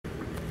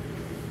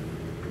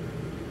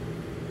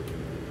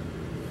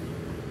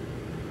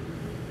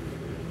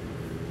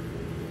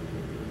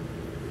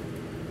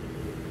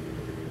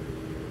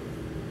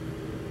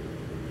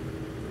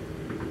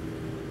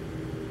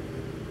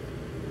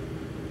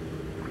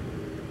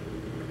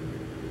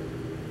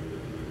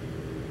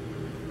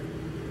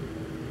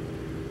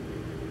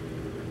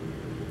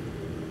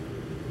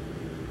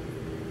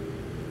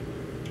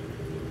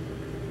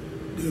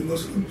Dear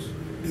Muslims,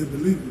 dear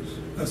believers,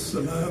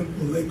 Assalamu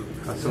alaikum.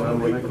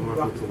 Assalamu alaikum wa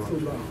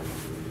rahmatullah.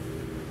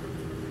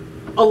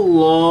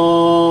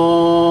 Allahu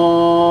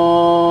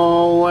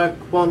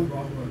Akbar.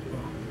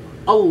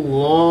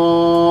 Allahu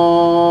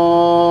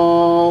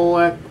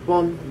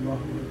Akbar.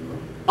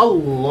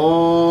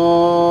 Allahu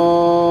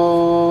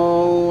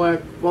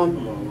Akbar.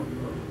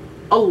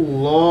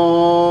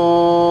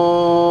 Allahu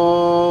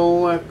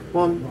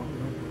Akbar.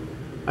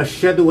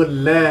 Ashhadu an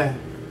la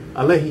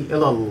ilaha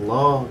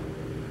illallah.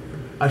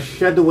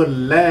 Ashhadu an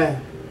la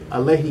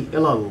ilaha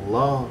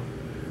illallah.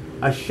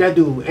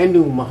 Ashhadu anna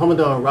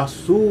Muhammadan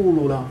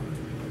Rasulullah.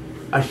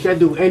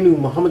 Ashhadu anna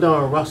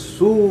Muhammadan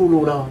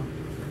Rasulullah.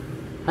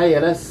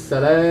 Hayya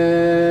as-salah.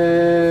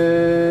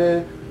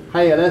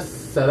 Hayya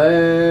as-salah.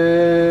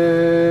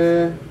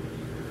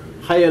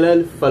 Hayya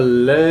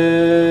al-falah.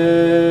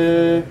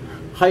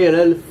 Hayya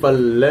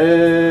al-falah.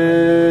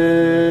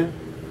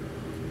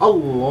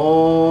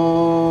 Allahu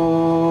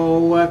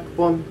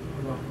Akbar.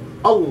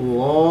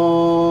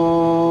 Allahu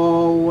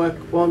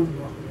Akbar.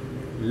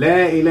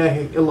 La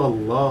ilaha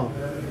illallah.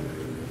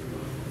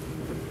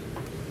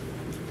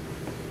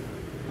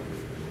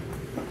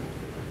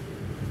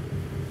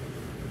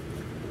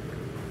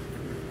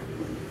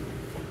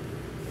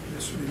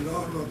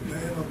 Bismillah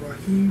ar-Rahman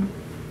ar-Rahim.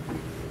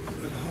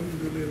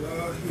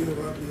 Alhamdulillahi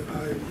Rabbil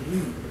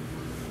Alameen.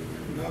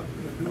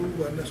 Nahmadu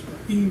wa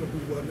nasta'inuhu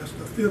wa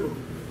nastaghfiruh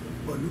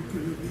wa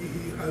nu'minu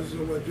bihi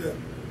azza wa jalla.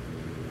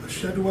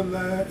 Ashhadu an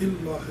la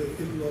ilaha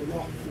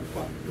illallah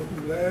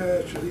wahdahu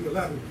la sharika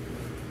lahu.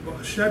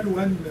 وأشهد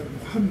أن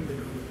محمدا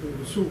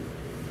رسول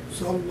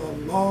صلى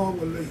الله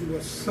عليه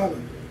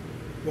وسلم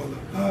وعلى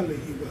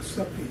آله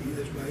وصحبه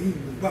أجمعين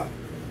وبعد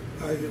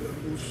أيها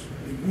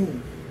المسلمون.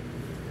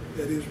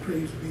 That is,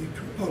 praise be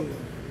to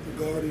Allah, the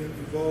guardian,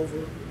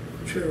 evolver,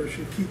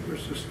 cherisher, keeper,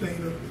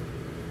 sustainer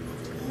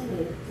of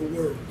all the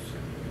worlds,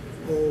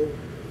 all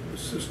the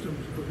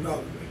systems of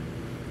knowledge.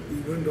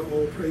 We render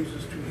all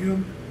praises to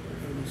Him,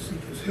 and we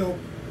seek His help,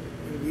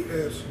 and we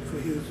ask for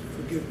His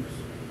forgiveness.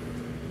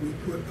 We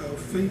put our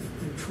faith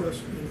and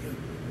trust in Him.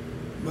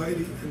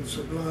 Mighty and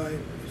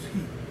sublime is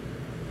He.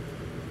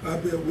 I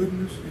bear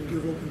witness and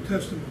give open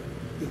testimony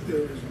that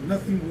there is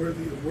nothing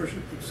worthy of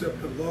worship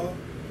except Allah,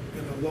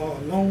 and Allah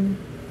alone,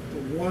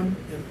 the one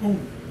and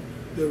only.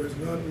 There is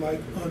none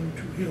like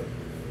unto Him.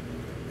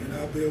 And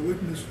I bear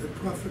witness that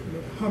Prophet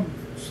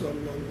Muhammad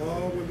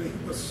sallallahu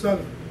alaihi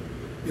wasallam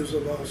is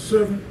Allah's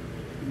servant,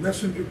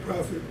 messenger,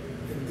 prophet,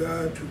 and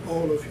guide to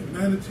all of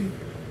humanity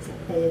for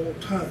all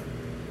time.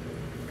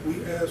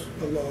 We ask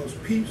Allah's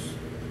peace,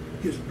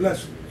 His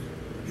blessings,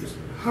 His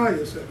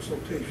highest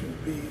exaltation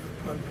be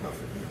upon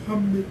Prophet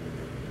Muhammad,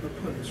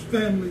 upon his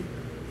family,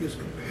 his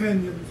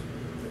companions,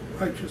 the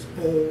righteous,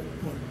 all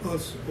on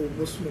us, O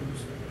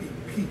Muslims, be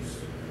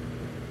peace.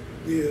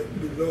 Dear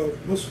beloved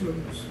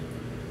Muslims,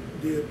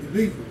 dear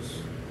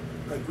believers,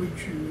 I greet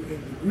you in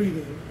the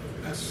greeting of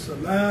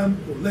Assalamu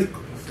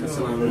alaikum.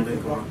 Assalamu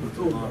alaikum wa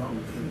rahmatullah.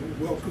 And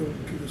welcome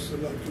to the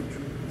Salatul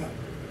Jumu'ah.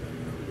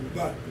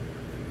 What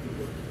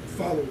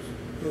follows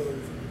of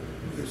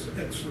this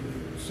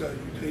excellent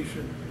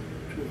salutation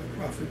to our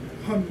Prophet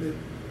Muhammad,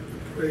 the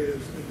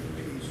prayers and the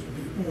peace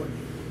be on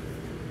him.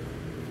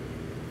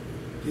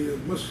 Dear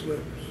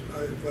Muslims, I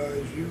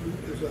advise you,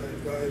 as I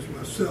advise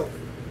myself,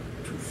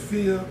 to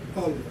fear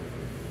Allah,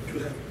 to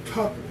have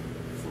taqwa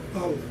for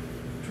Allah,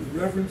 to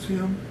reverence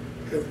Him,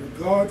 have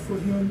regard for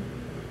Him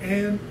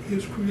and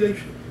His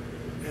creation,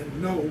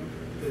 and know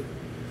that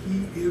He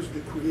is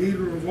the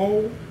creator of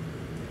all,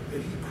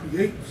 that He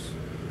creates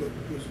but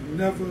was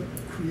never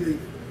created.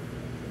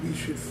 We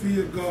should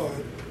fear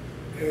God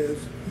as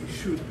He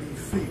should be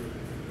feared.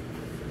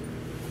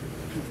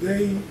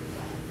 Today,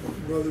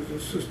 brothers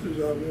and sisters,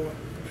 I want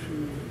to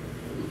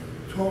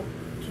talk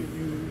to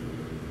you,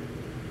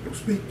 or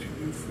speak to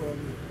you from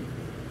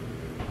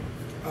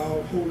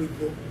our holy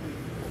book,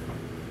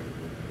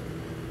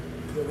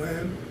 the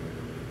Quran,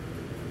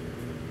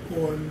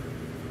 on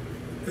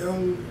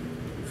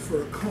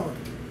Furgan,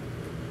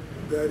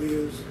 that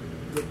is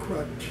the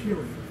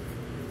criterion,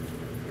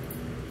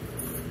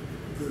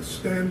 the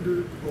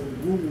standard or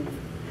rule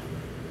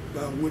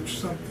by which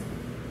something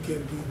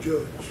can be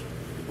judged.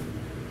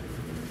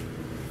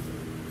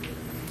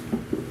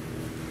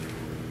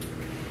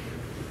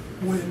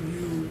 When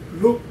you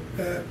look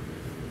at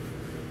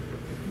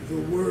the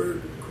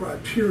word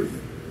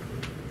criterion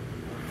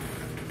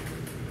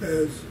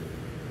as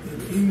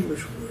an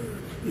English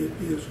word, it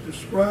is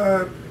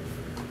described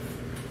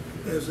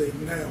as a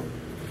noun.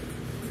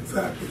 In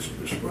fact, it's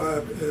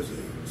described as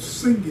a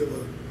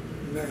singular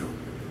noun.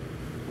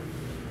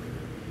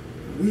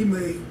 We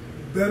may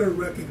better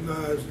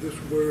recognize this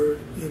word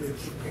in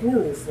its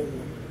plural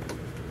form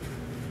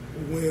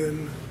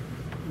when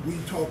we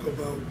talk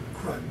about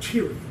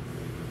criterion.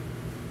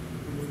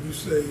 When you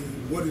say,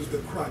 what is the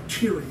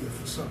criteria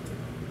for something?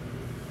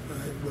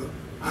 Right? Well,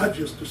 I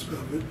just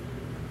discovered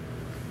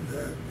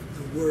that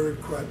the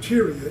word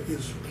criteria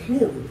is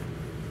plural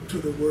to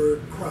the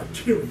word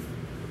criterion.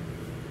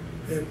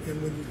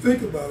 And when you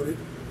think about it,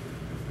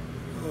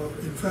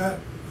 in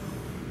fact,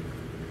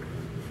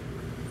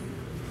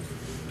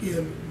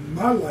 in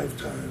my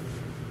lifetime,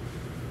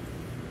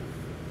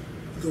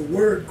 the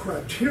word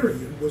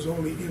criterion was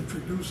only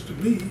introduced to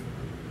me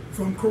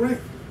from Quran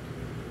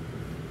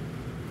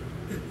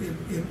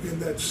in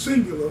that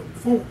singular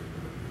form.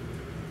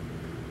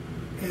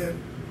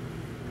 And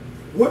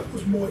what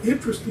was more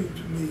interesting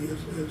to me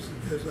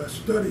as I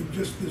studied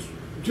just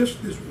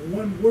this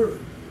one word,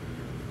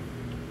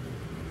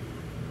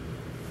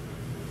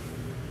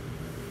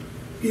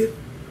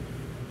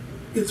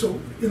 it's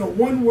in a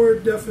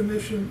one-word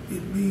definition,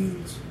 it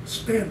means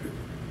standard.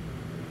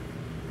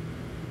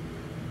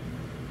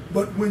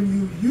 But when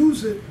you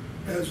use it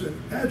as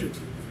an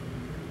adjective,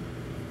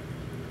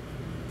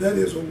 that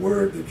is a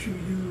word that you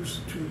use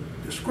to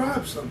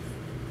describe something,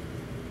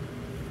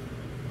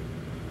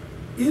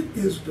 it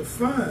is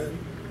defined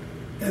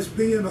as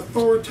being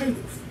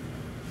authoritative.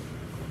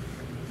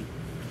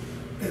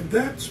 And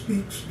that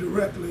speaks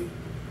directly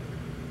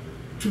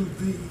to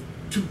the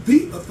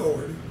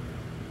authority,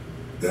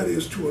 that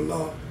is to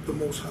Allah the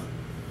Most High.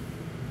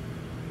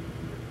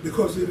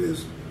 Because it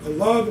is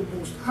Allah the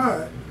Most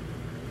High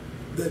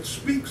that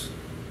speaks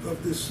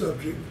of this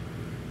subject,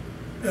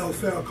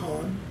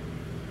 Al-Furqan,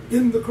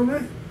 in the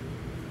Quran,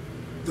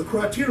 the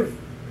criterion.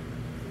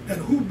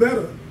 And who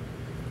better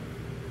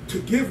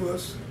to give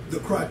us the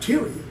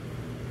criterion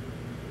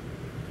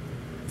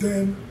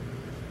than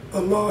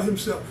Allah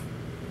Himself?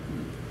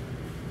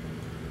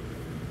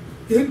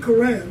 In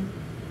Quran,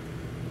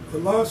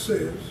 Allah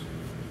says,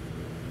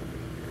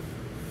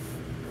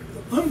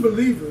 the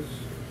unbelievers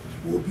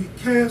will be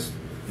cast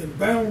and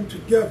bound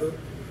together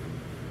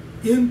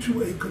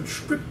into a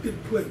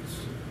constricted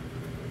place.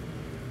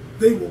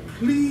 They will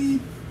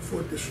plead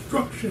for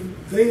destruction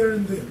there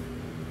and then.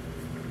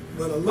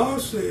 But Allah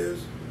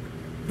says,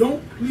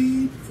 don't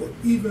plead for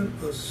even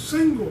a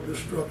single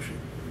destruction.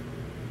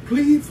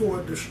 Plead for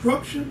a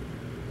destruction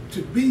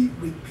to be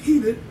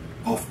repeated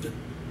often.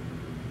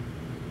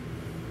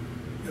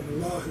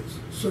 And Allah has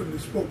certainly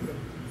spoken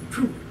the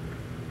truth.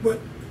 But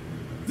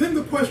then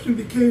the question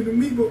became to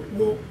me,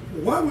 well,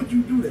 why would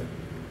you do that?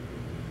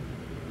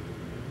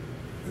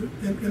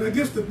 And I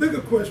guess the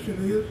bigger question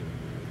is,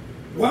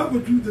 why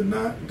would you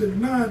deny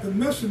the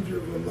messenger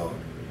of Allah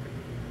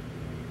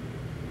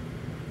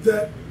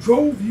that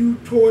drove you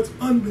towards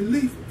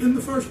unbelief in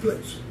the first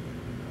place?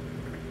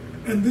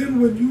 And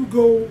then when you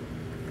go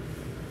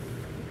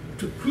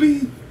to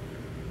plead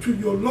to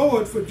your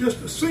Lord for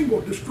just a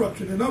single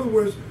destruction, in other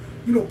words,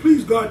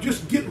 please God,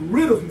 just get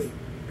rid of me.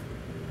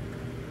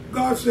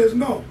 God says,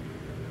 no,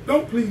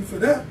 don't plead for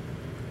that.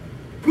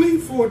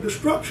 Plead for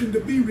destruction to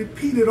be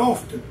repeated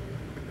often.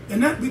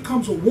 And that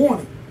becomes a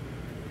warning.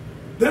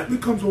 That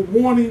becomes a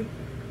warning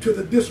to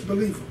the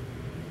disbeliever.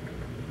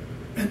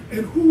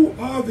 And who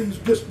are these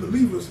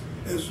disbelievers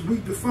as we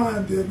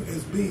define them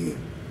as being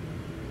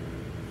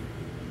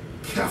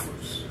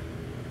kafirs?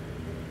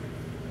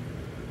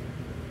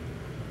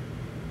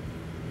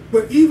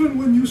 But even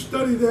when you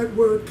study that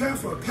word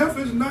kafir,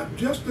 kafir is not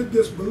just a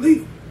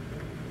disbeliever.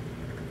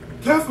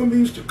 Kafir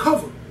means to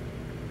cover.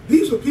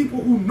 These are people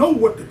who know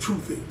what the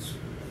truth is.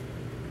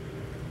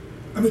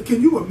 I mean,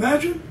 can you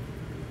imagine?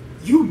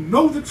 You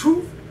know the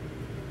truth,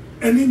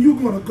 and then you're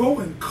going to go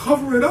and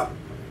cover it up?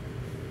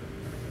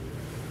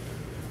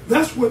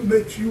 That's what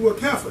makes you a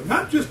kafir,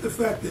 not just the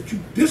fact that you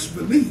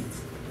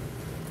disbelieve.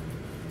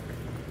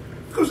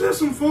 Because there's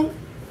some folk,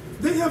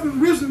 they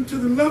haven't risen to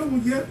the level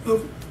yet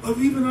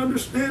of even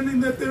understanding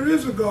that there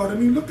is a God. I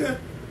mean, look at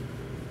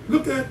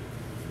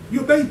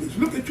your babies,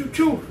 look at your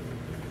children.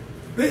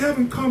 They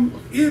haven't come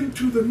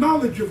into the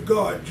knowledge of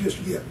God just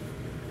yet,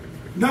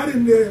 not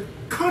in their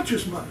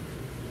conscious mind.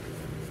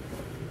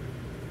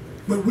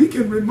 But we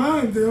can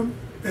remind them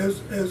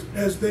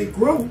as they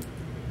grow,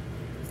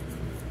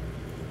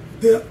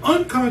 their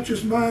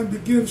unconscious mind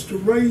begins to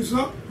rise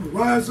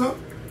up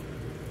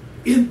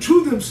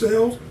into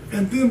themselves,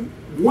 and then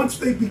once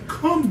they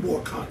become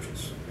more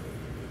conscious,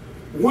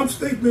 once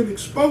they've been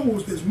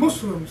exposed as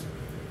Muslims,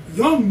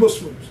 young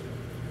Muslims,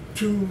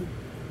 to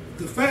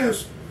the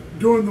fast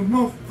during the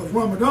month of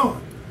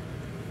Ramadan,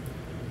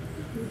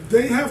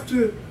 they have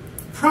to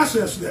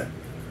process that.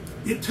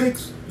 It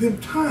takes them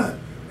time.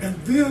 And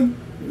then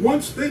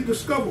once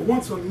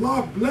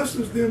Allah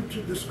blesses them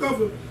to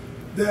discover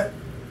that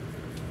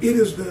it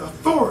is the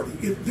authority,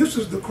 this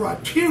is the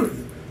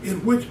criterion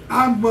in which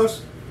I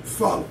must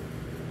follow.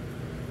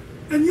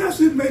 And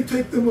yes, it may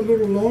take them a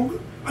little longer.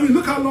 I mean,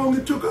 look how long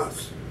it took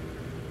us.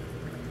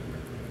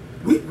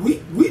 We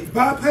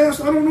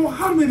bypassed I don't know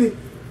how many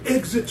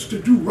exits to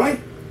do right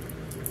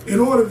in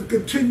order to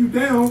continue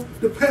down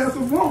the path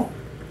of wrong.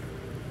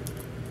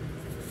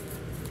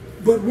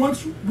 But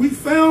once we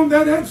found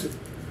that exit,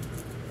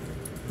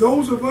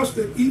 those of us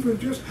that even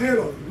just had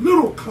a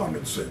little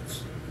common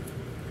sense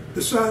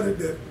decided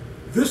that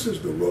this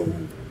is the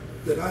road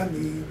that I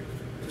need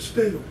to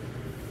stay on.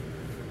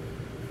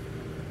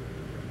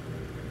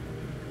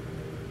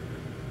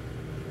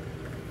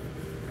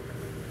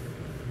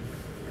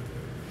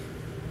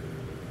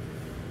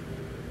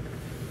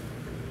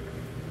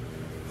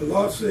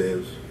 Allah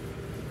says,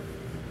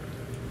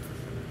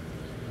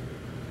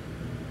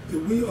 that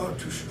we are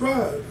to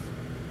strive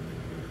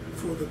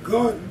for the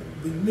garden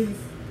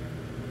beneath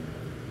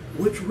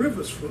which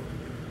rivers flow,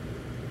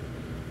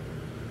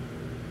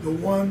 the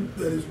one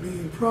that is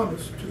being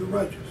promised to the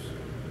righteous.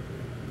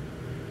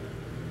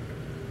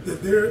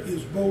 That there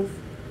is both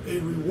a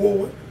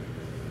reward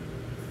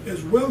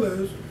as well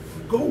as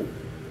a goal.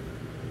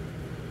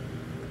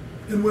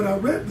 And when I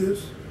read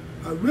this,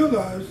 I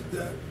realized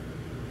that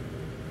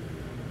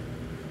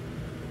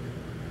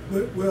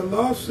where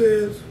Allah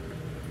says,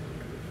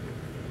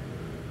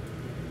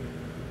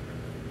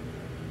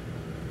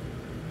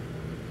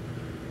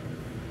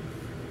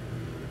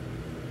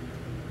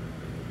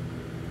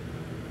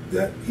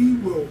 that He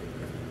will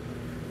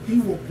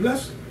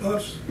bless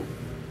us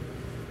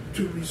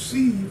to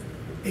receive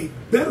a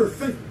better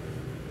thing.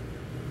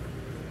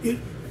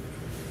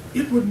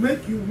 It would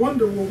make you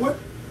wonder, well,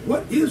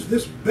 what is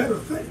this better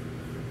thing?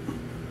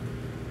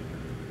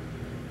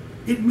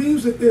 It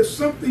means that there's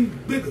something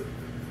bigger,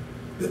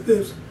 that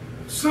there's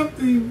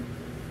something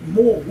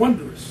more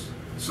wondrous,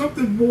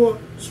 something more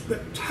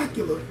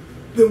spectacular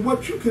than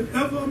what you can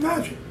ever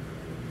imagine.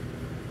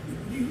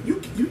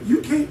 You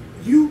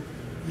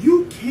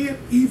can't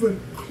even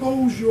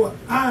close your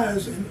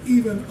eyes and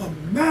even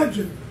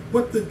imagine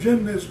what the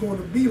Jannah is going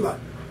to be like.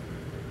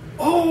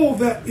 All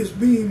that is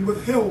being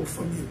withheld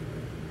from you.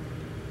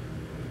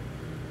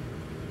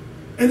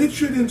 And it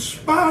should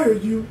inspire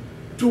you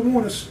to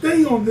want to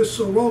stay on this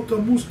Sirata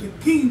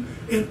Mustaqim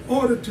in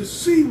order to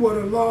see what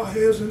Allah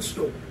has in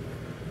store.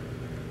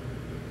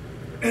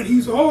 And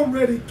He's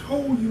already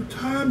told you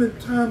time and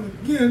time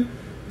again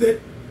that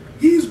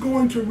He's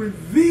going to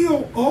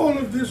reveal all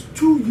of this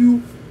to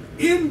you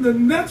in the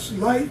next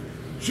life,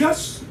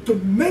 just to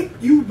make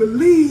you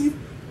believe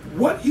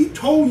what He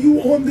told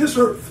you on this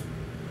earth.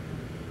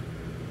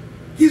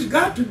 He's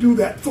got to do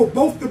that for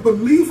both the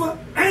believer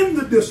and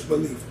the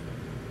disbeliever.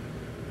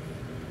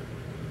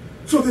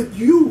 So that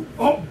you,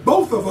 or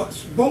both of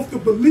us, both the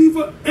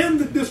believer and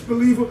the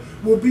disbeliever,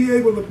 will be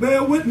able to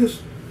bear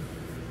witness.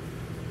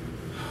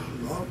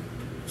 Allah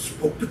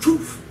spoke the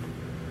truth.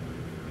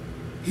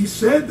 He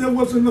said there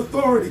was an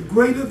authority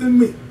greater than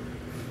me.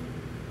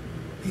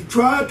 He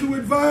tried to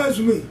advise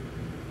me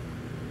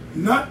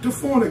not to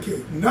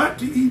fornicate, not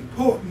to eat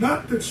pork,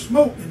 not to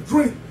smoke and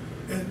drink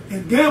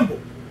and gamble,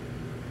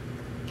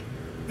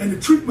 and to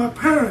treat my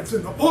parents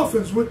and the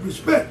orphans with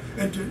respect,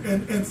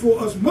 and for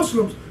us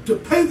Muslims to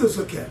pay the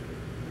zakat,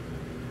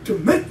 to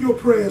make your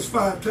prayers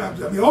 5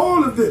 times. I mean,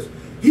 all of this,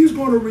 He's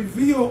going to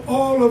reveal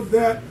all of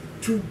that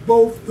to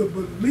both the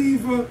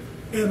believer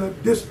and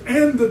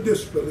the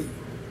disbeliever.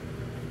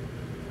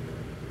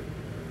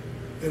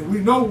 And we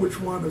know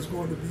which one is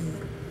going to be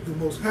the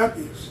most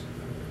happiest.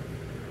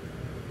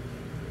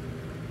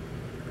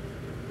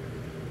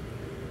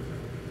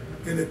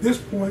 And at this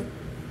point,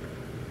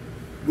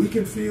 we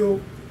can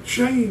feel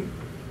shame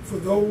for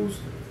those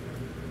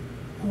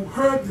who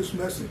heard this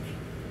message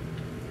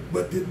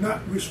but did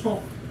not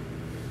respond.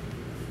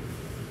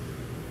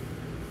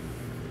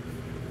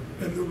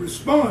 And the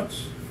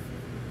response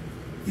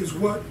is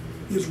what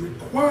is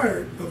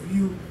required of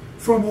you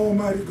from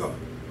Almighty God.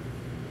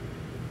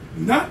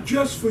 Not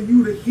just for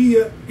you to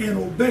hear and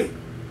obey.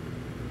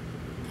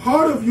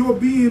 Part of your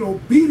being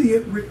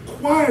obedient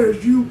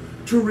requires you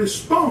to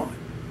respond,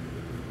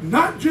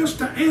 not just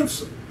to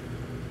answer.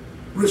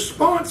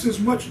 Response is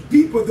much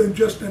deeper than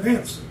just an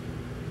answer.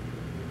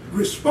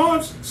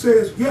 Response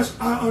says, yes,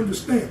 I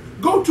understand.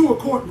 Go to a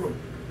courtroom,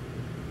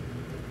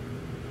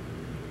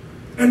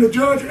 and the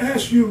judge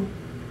asks you,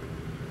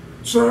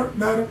 sir,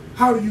 madam,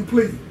 how do you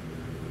plead?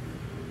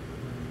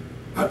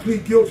 I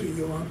plead guilty,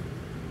 Your Honor.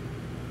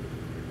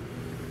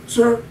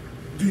 Sir,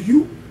 do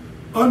you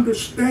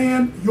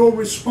understand your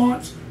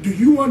response? Do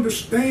you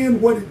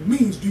understand what it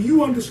means? Do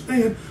you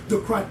understand the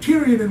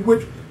criterion in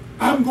which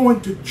I'm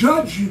going to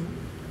judge you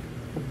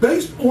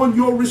based on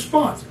your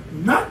response,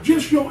 not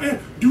just your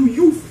answer? Do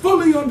you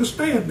fully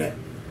understand that?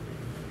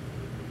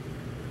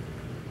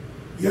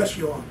 Yes,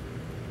 Your Honor.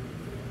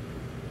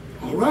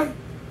 All right.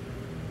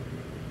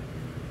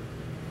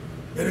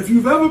 And if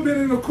you've ever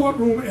been in a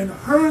courtroom and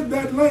heard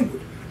that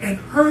language and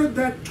heard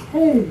that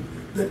tone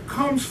that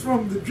comes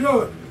from the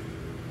judge,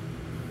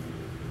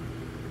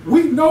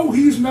 we know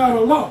he's not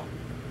Allah.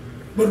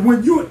 But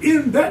when you're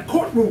in that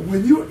courtroom,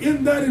 when you're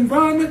in that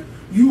environment,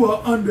 you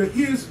are under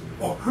his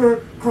or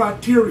her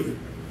criterion.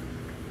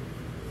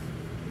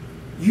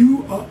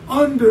 You are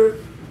under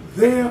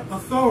their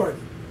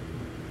authority.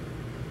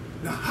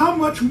 Now, how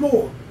much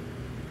more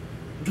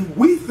do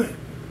we think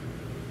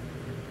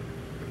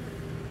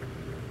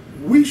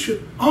we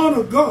should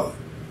honor God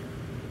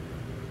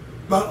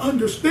by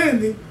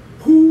understanding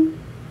who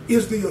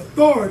is the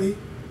authority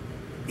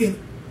in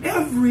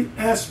every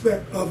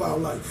aspect of our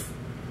life?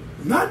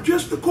 Not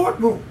just the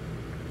courtroom.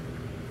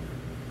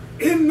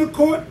 In the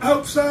court,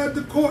 outside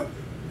the court,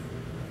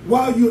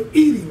 while you're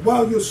eating,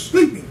 while you're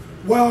sleeping,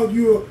 while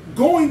you're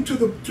going to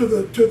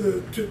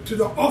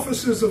the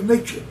offices of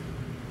nature.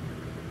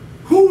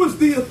 Who is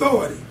the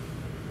authority?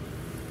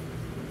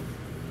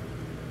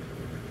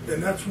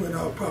 And that's when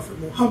our Prophet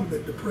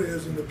Muhammad, the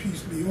prayers and the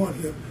peace be on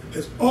him,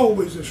 has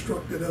always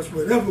instructed us,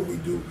 whatever we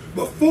do,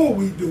 before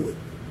we do it,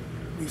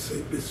 we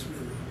say Bismillah.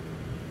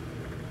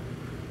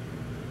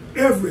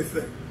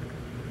 Everything.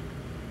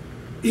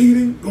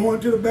 Eating, going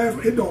to the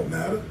bathroom, it don't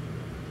matter.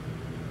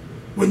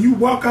 When you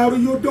walk out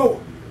of your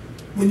door,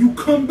 when you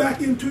come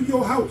back into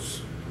your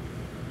house,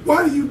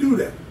 why do you do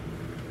that?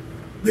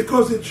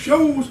 Because it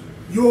shows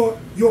your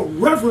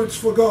reverence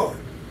for God.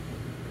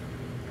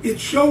 It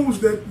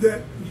shows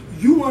that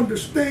you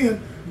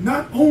understand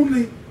not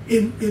only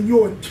in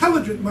your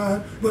intelligent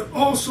mind, but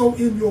also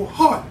in your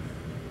heart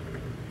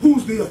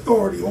who's the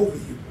authority over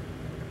you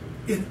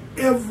in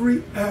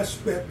every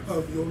aspect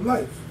of your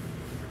life.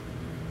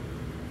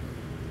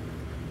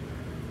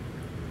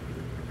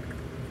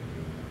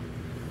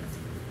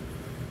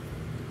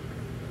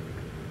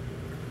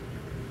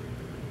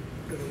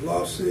 And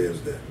Allah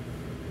says that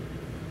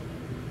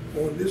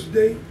on this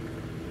day,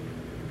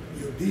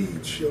 your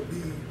deeds shall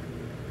be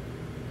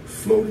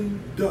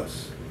floating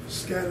dust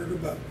scattered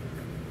about.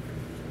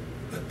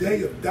 A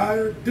day of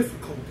dire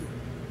difficulty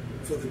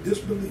for the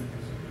disbelievers.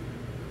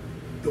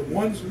 The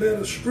ones led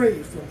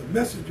astray from the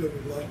message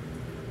of Allah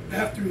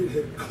after it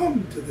had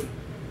come to them.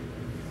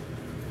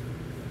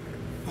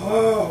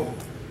 Oh,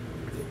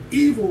 the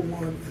evil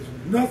one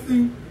is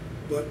nothing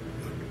but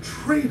a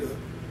traitor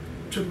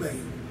to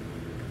man.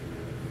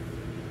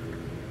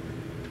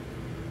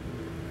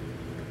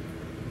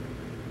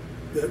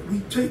 That we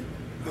take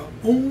our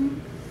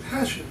own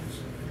passions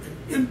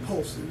and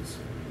impulses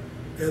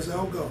as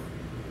our God.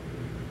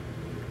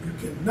 You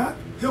cannot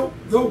help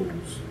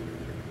those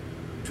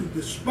to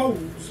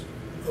dispose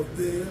of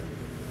their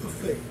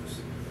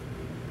affairs.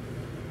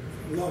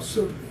 Allah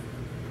certainly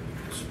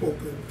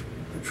spoken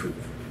the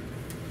truth.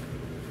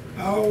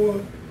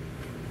 Our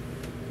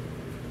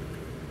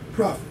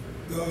prophet,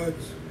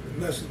 God's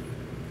messenger,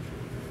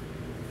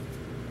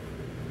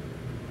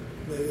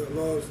 may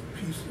Allah's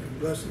peace and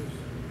blessings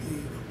be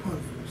upon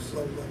him,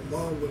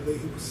 sallallahu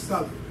alayhi wa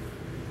sallam.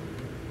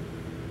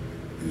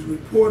 It is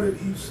reported,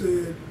 he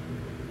said,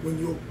 when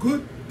your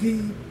good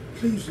deed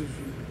pleases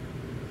you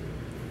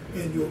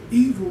and your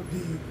evil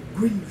deed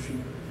grieves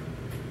you,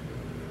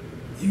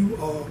 you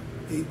are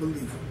a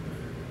believer.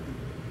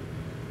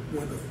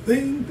 When a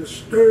thing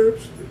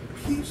disturbs the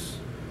peace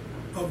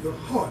of the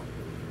heart,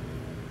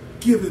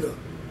 give it up.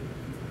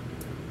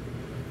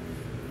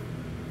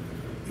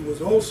 It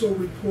was also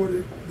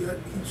reported that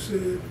he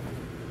said,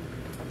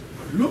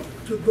 look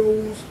to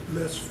those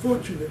less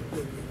fortunate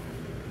than you.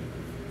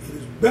 It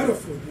is better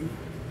for you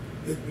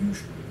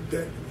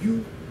that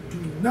you do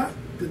not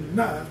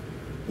deny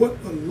what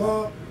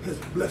Allah has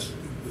blessed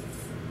you with.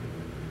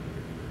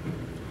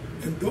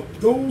 And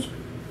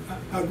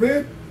I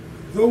read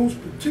those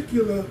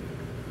particular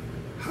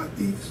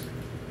hadiths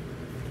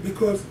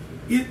because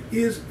it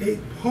is a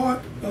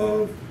part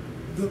of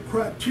the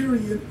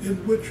criterion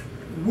in which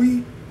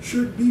we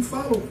should be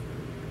following.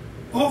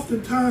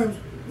 Oftentimes,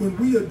 when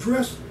we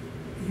address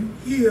you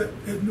here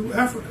at New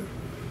Africa,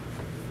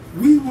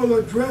 we will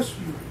address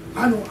you.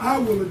 I know I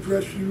will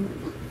address you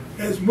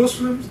as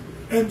Muslims,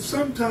 and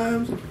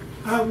sometimes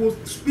I will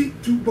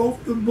speak to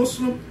both the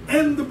Muslim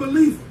and the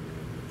believer.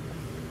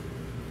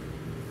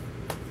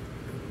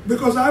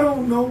 Because I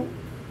don't know,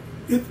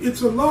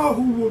 it's Allah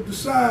who will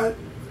decide.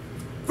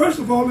 First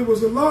of all, it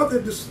was Allah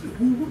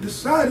who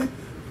decided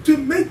to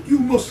make you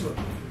Muslim.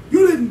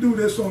 You didn't do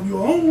this on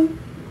your own.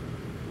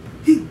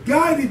 He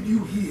guided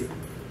you here.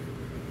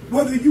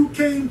 Whether you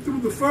came through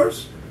the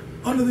first,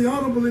 under the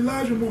Honorable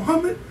Elijah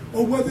Muhammad,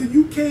 or whether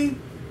you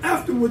came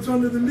afterwards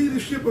under the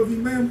leadership of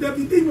Imam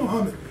W.D.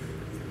 Muhammad,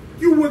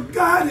 you were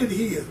guided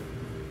here.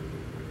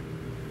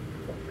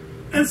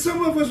 And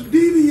some of us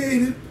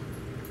deviated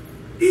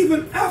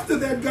even after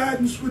that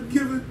guidance was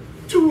given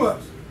to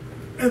us.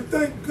 And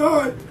thank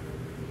God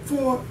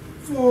for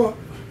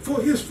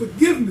his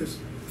forgiveness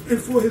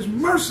and for his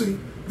mercy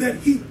that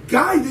he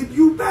guided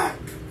you back.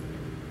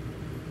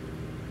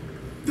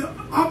 The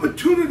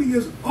opportunity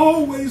is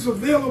always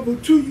available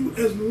to you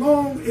as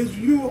long as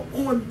you're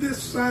on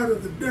this side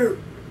of the dirt.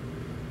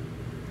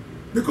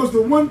 Because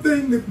the one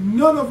thing that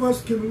none of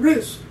us can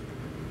risk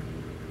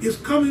is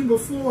coming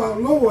before our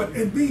Lord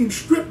and being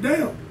stripped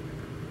down.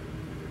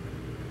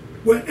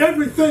 Where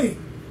everything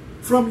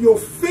from your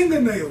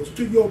fingernails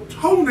to your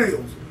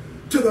toenails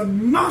to the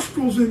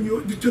nostrils in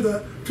your to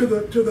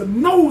the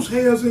nose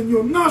hairs in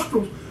your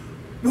nostrils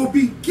will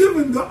be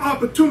given the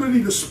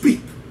opportunity to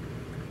speak.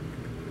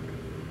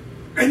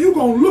 And you're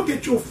going to look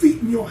at your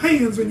feet and your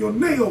hands and your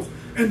nails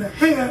and the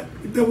hair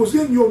that was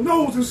in your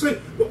nose and say,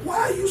 well, why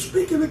are you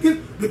speaking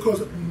again?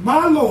 Because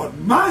my Lord,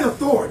 my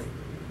authority,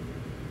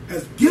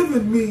 has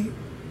given me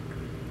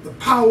the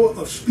power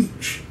of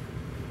speech.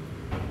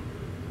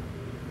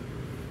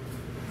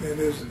 And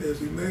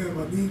as Imam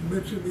Hamid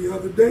mentioned the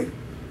other day,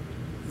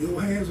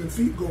 your hands and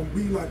feet going to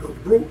be like a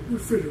broke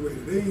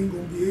refrigerator. They ain't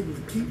going to be able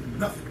to keep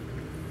nothing.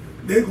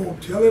 They're going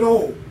to tell it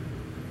all.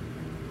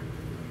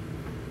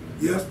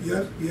 Yes,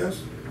 yes,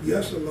 yes,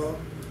 yes, Allah.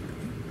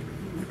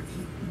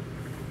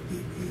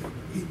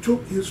 He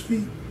took his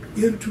feet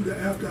into the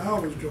after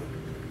hours joint.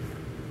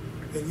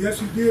 And yes,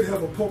 he did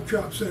have a pork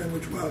chop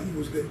sandwich while he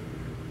was there.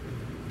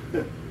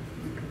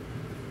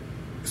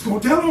 It's going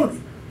to tell on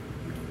you.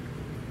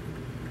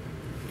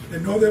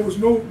 And no, there was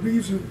no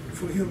reason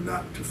for him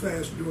not to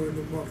fast during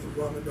the month of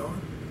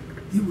Ramadan.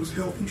 He was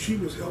healthy, she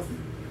was healthy.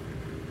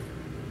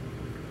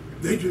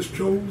 They just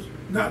chose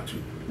not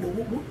to.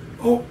 Well,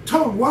 oh,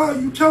 tongue, why are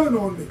you telling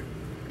on me?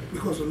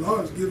 Because Allah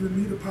has given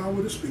me the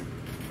power to speak.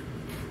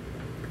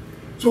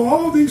 So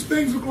all these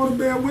things are going to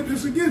bear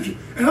witness against you.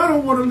 And I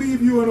don't want to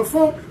leave you in a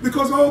funk,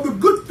 because all the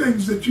good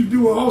things that you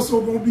do are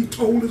also going to be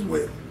told as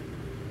well.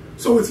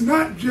 So it's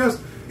not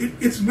just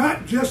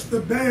the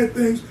bad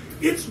things.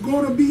 It's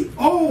going to be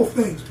all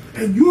things.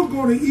 And you're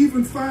going to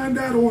even find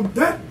out on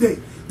that day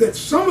that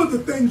some of the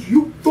things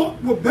you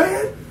thought were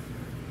bad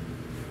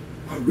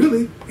are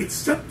really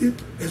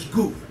accepted as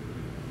good.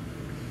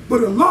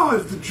 But Allah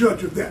is the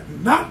judge of that.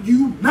 Not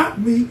you, not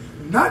me,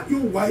 not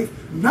your wife,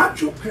 not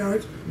your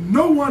parents,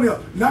 no one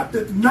else. Not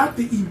the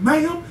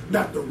Imam,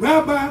 not the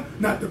rabbi,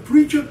 not the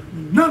preacher,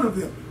 none of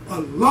them.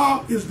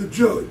 Allah is the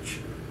judge.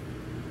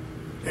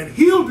 And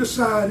He'll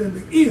decide in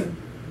the end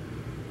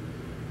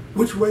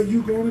which way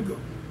you're going to go.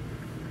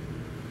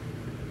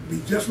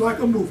 Be just like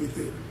a movie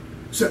theater,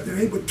 except there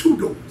ain't but two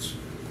doors.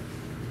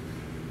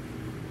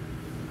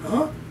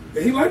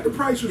 It ain't like The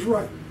Price is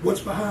Right. What's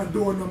behind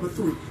door number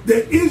 3?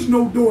 There is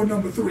no door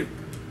number 3.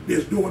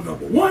 There's door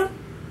number 1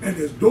 and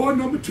there's door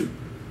number 2.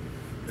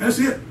 That's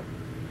it.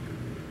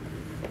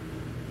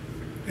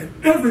 And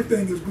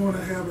everything is going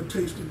to have a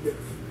taste of death.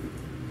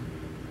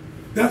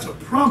 That's a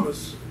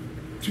promise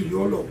to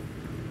your Lord,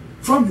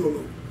 from your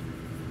Lord,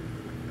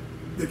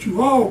 that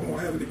you all going to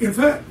have it. In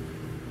fact,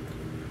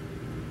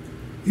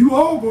 you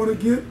all going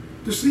to get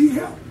to see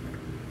hell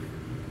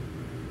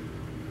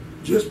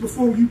just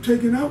before you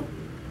taken out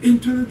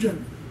into the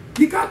Jannah.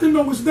 You got to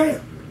know it's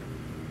there.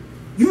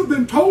 You've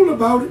been told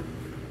about it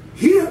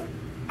here.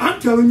 I'm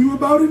telling you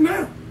about it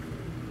now.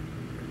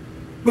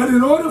 But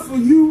in order for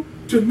you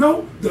to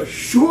know the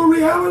sure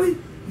reality,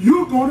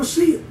 you're going to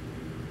see it.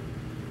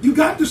 You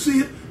got to see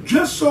it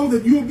just so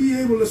that you'll be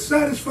able to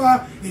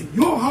satisfy in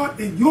your heart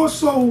and your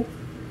soul,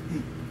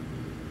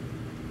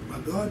 my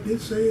God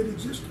did say it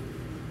existed.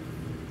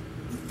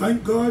 But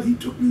thank God He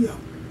took me out.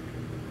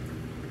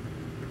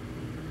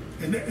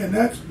 And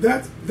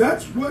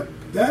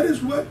that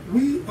is what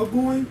we are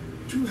going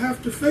to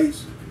have to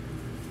face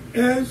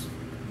as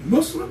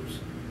Muslims.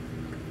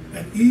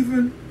 And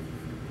even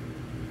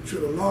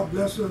should Allah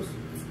bless us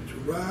to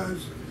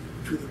rise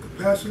to the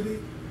capacity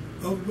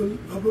of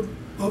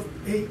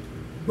a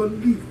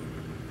believer,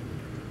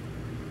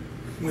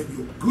 when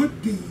your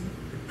good deed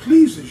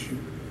pleases you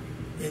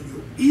and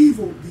your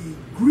evil deed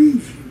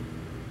grieves you,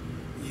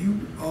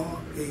 you are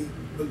a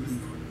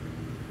believer.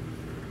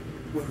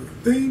 When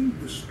a thing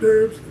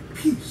disturbs the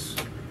peace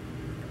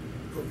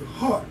of the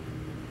heart,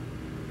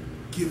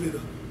 give it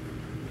up.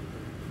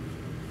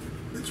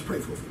 Let's pray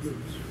for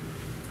forgiveness.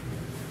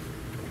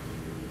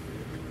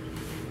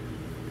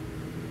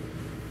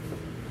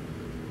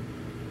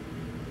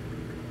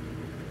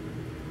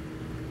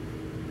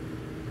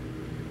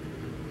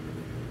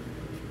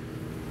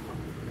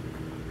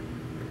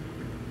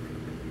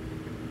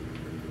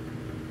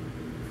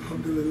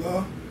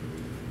 Alhamdulillah.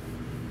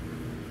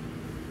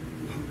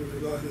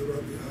 Alhamdulillahi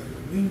Rabbil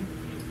Alameen.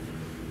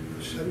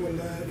 Ashhadu an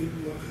la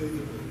ilaha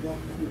illallah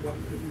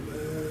wahdahu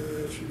la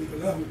sharika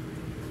lahu.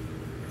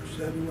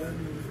 Ashhadu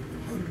anna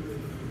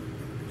Muhammadan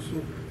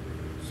Rasul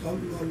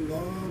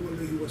sallallahu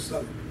alayhi wa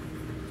sallam.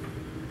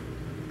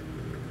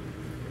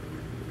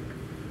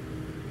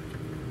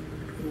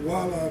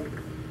 While I'm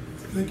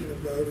thinking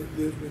about it,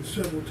 there's been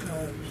several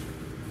times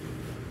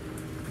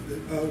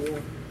that I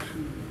want to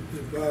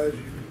advise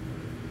you,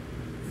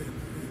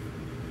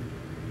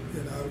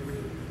 and I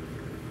will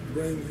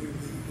bring you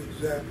the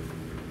exact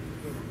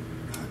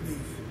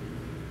hadith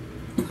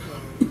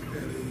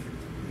at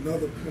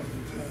another point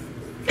in time.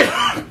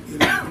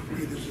 But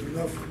it is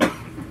enough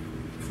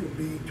for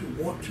me to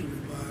want to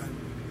remind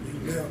you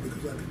now,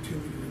 because I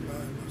continue to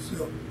remind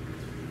myself,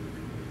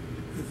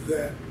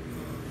 that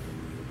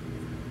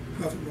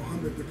Prophet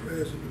Muhammad, the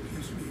prayers and the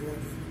peace be on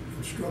him,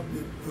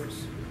 instructed us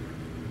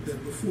that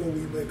before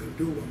we make a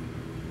dua,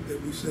 that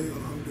we say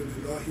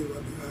Alhamdulillahi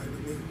Rabbil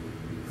Alameen.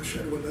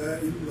 Ashhadu an la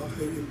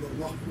ilaha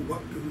illallah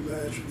wahdahu la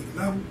sharika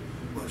lahu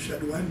wa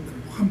ashhadu anna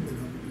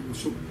Muhammadan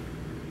Rasul.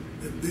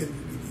 And then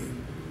you begin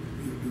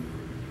your dua.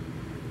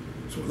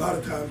 So a lot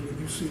of times when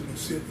you see me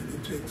sit, and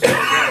it takes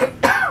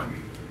time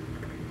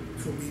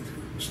for me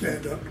to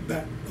stand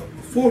back up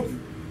before you,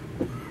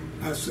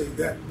 I say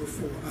that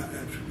before I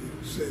actually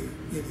say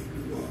any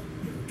dua,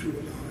 to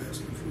Allah,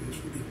 asking for His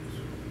forgiveness.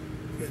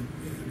 And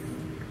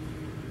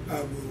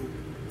I will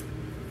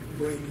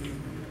bring you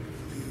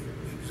the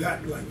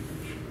exact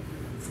language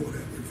for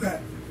that. In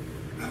fact,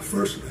 I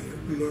first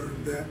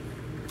learned that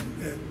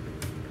at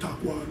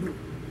Taqwa Nur.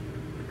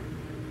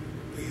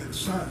 They had a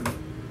sign,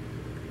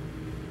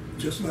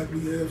 just like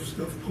we have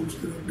stuff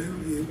posted up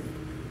down here.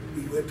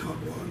 We were at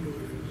Taqwa Nur.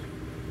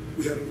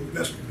 We had a little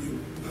vestibule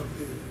out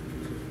there.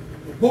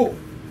 A board.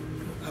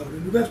 out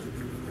in the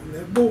vestibule. On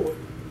that board,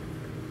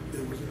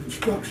 there was an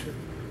instruction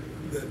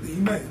that the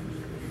Imams,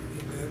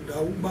 Imam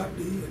Dawud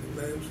Mahdi and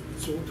Imam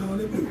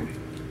Talib,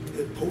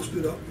 had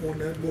posted up on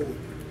that board.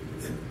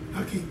 And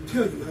I can't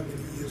tell you how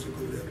many years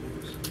ago that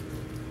was.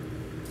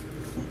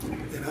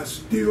 And I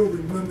still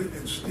remember it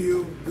and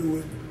still do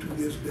it to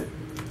this day.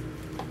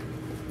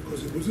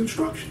 Because it was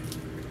instruction.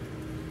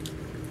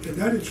 And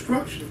that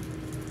instruction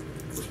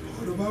was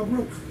part of our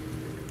growth.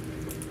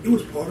 It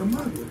was part of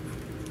my growth.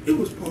 It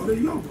was part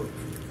of your growth.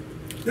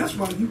 That's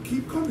why you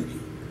keep coming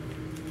here.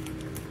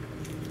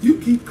 You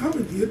keep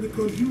coming here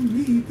because you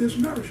need this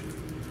nourishment.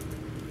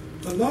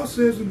 Allah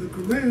says in the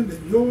Quran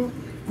that your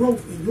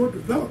growth and your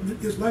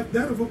development is like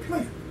that of a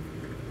plant.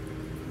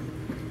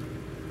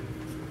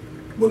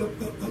 Well,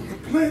 a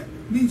plant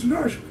needs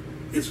nourishment.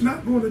 It's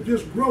not going to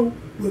just grow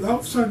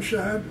without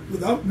sunshine,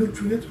 without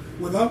nutrients,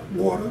 without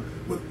water,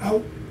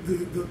 without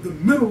the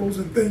minerals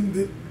and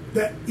things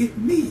that it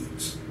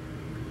needs.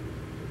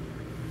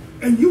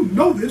 And you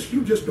know this,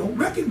 you just don't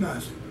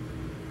recognize it.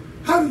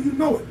 How do you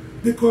know it?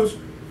 Because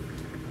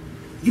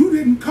you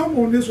didn't come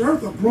on this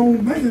earth a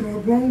grown man or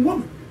a grown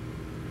woman.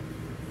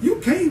 You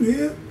came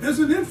here as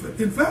an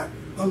infant. In fact,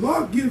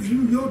 Allah gives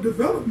you your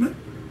development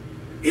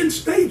in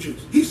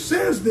stages. He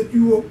says that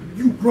you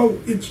grow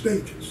in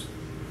stages.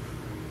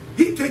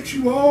 He takes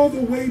you all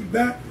the way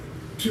back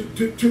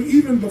to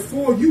even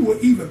before you were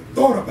even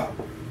thought about.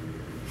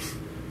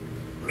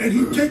 And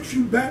he takes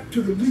you back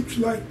to the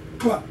leech-like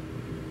clot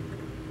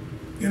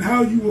and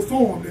how you were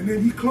formed. And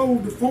then he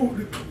clothed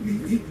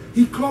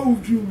he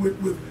clothed you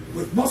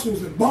with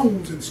muscles and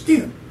bones and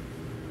skin.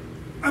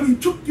 I mean,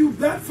 took you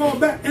that far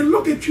back. And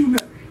look at you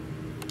now.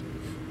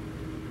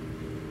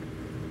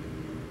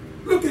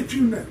 Look at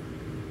you now.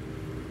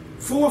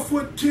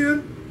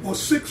 4'10" or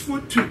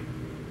 6'2".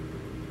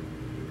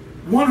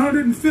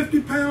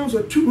 150 pounds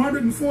or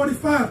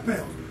 245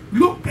 pounds.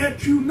 Look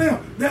at you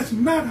now. That's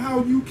not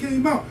how you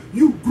came out.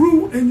 You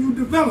grew and you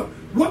developed.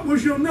 What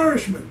was your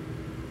nourishment?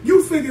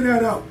 You figure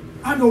that out.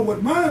 I know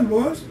what mine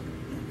was.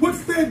 What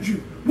fed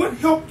you? What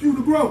helped you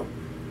to grow?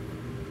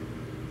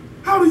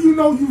 How do you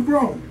know you've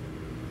grown?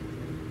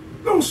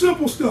 Little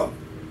simple stuff.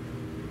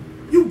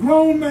 You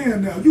grown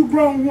man now. You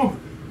grown woman.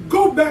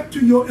 Go back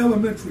to your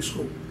elementary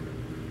school.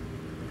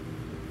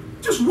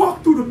 Just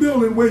walk through the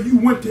building where you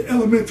went to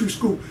elementary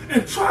school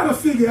and try to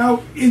figure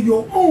out in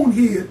your own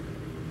head,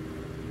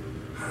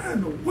 how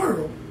in the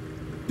world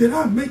did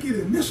I make it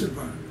in this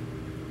environment?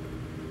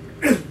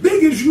 As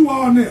big as you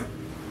are now.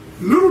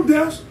 Little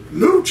desks,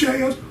 little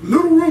chairs,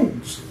 little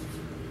rooms.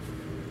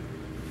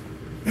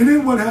 And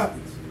then what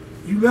happens?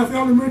 You left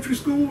elementary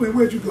school and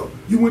where'd you go?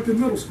 You went to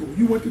middle school.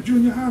 You went to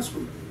junior high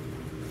school.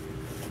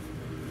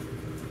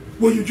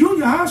 Well, your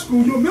junior high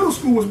school, your middle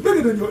school was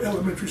bigger than your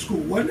elementary school,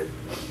 wasn't it?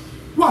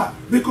 Why?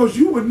 Because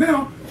you were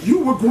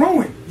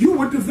growing. You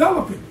were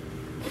developing.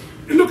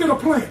 And look at a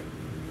plant.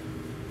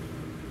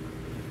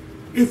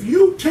 If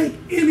you take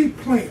any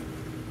plant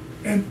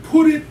and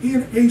put it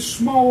in a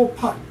small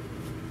pot,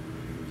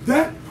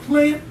 that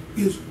plant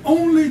is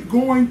only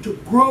going to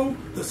grow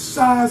the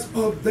size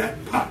of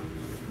that pot.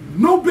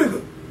 No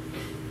bigger.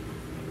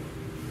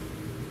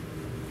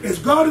 As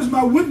God is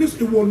my witness,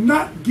 it will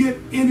not get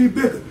any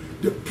bigger.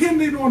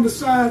 Depending on the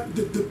size,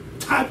 the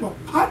type of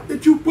pot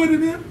that you put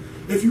it in.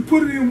 If you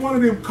put it in one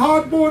of them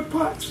cardboard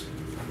pots,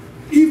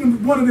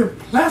 even one of them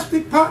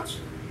plastic pots,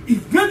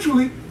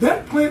 eventually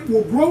that plant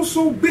will grow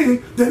so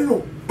big that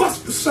it'll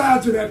bust the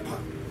sides of that pot.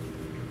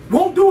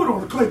 Won't do it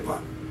on a clay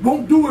pot.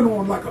 Won't do it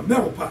on like a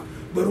metal pot,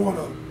 but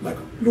on like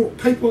a little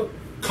paper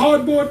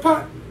cardboard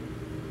pot.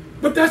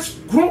 But that's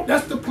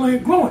the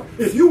plant growing.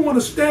 If you want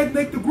to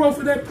stagnate the growth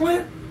of that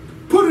plant,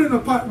 put it in a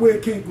pot where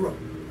it can't grow.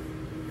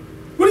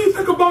 What do you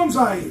think a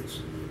bonsai is?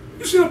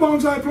 You see a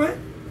bonsai plant?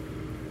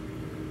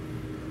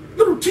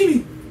 Little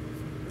teeny.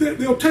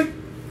 They'll take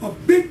a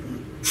big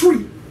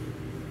tree,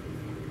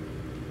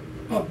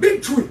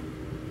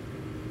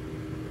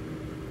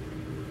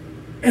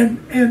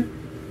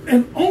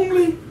 and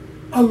only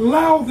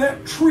allow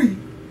that tree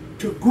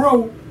to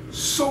grow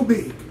so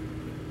big.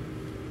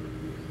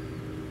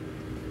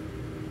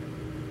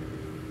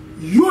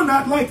 You're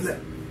not like that.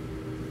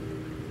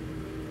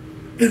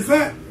 In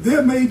fact,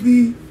 there may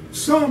be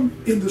some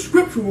in the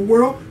scriptural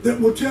world that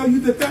will tell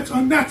you that that's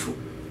unnatural.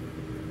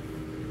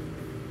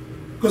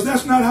 Because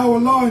that's not how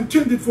Allah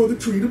intended for the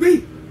tree to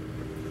be.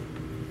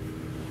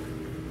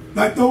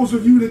 Like those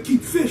of you that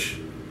keep fish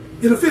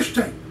in a fish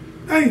tank.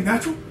 That ain't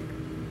natural.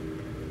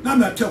 Now, I'm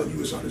not telling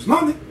you it's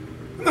un-Islamic.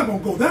 I'm not going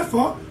to go that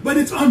far, but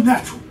it's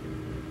unnatural.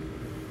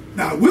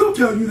 Now, I will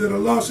tell you that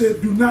Allah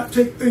said, do not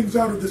take things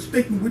out of the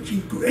state in which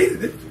He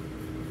created it,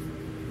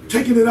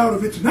 taking it out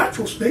of its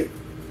natural state.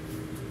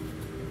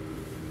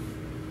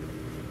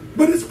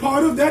 But it's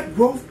part of that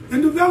growth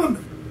and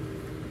development.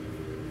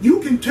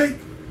 You can take,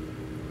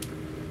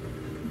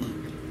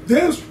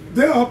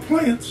 there are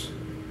plants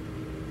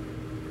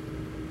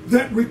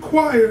that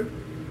require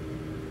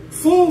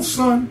full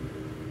sun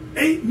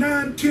 8,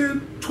 9,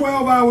 10,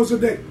 12 hours a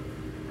day.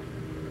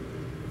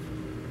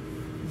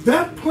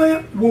 That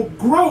plant will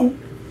grow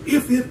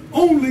if it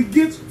only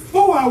gets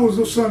 4 hours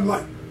of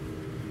sunlight.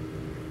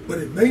 But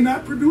it may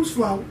not produce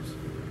flowers.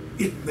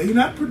 It may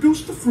not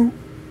produce the fruit.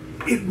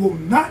 It will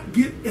not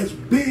get as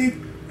big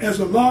as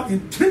Allah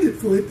intended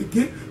for it to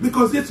get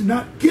because it's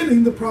not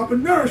getting the proper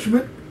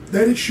nourishment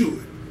that it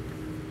should.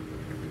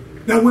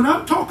 Now, when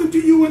I'm talking to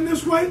you in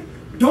this way,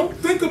 don't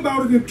think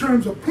about it in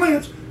terms of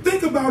plants.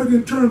 Think about it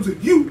in terms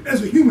of you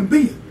as a human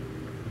being.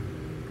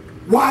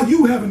 Why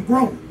you haven't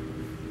grown.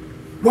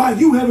 Why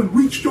you haven't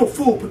reached your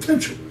full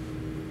potential.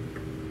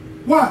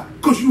 Why?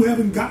 Because you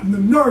haven't gotten the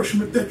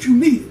nourishment that you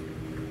needed.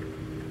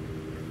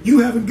 You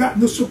haven't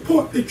gotten the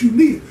support that you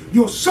needed.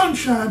 Your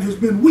sunshine has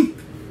been weak.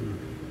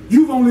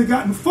 You've only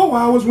gotten 4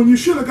 hours when you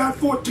should have got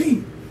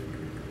 14.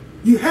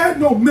 You had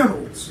no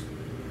minerals.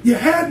 You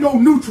had no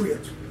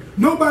nutrients.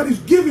 Nobody's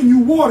giving you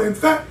water. In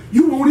fact,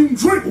 you won't even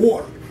drink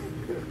water.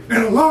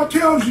 And Allah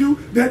tells you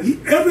that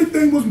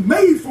everything was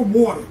made from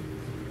water.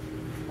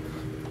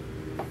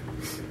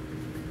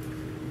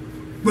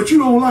 But you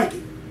don't like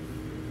it.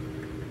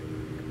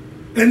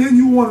 And then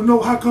you want to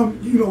know how come,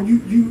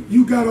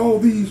 you got all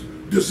these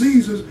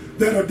diseases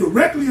that are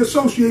directly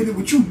associated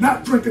with you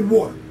not drinking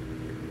water.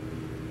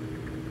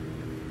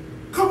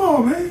 Come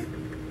on, man.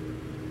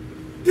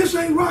 This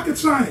ain't rocket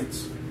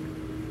science.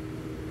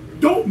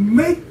 Don't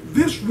make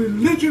this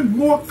religion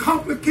more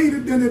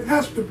complicated than it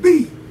has to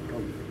be.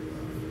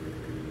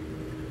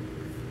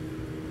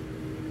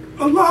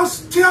 Allah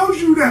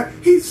tells you that.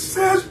 He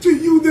says to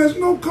you there's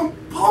no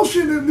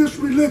compulsion in this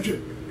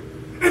religion.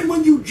 And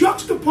when you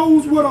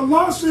juxtapose what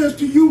Allah says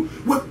to you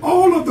with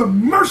all of the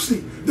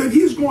mercy that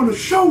He's going to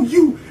show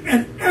you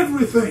and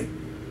everything,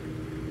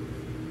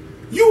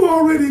 you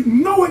already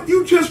know it,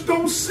 you just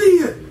don't see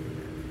it.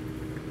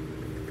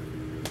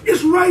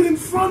 It's right in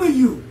front of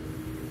you.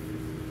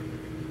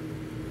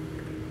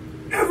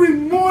 Every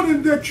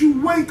morning that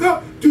you wake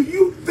up, do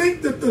you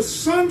think that the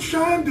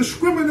sunshine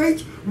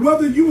discriminates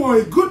whether you are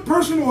a good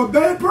person or a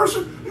bad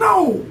person?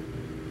 No.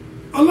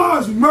 Allah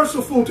is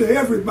merciful to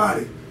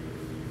everybody.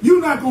 You're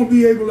not going to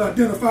be able to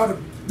identify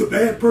the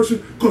bad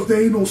person because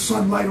there ain't no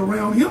sunlight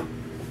around him.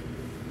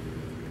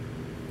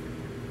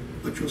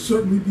 But you'll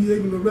certainly be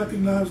able to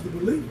recognize the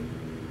believer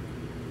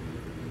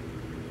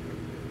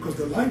because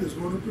the light is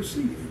going to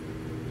precede him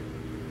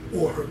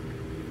or her.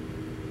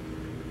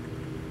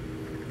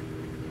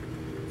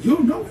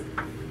 You'll know it.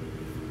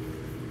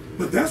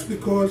 But that's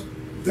because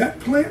that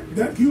plant,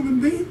 that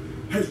human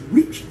being, has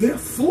reached their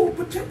full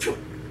potential.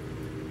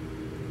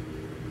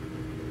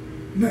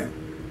 Now,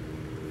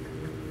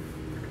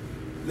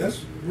 let's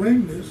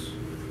bring this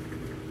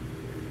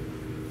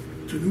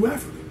to New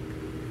Africa.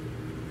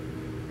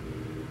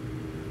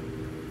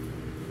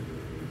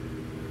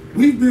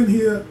 We've been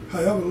here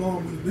however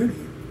long we've been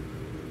here.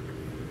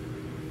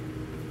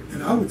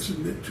 And I would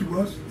submit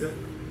to us that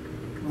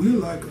we're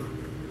like a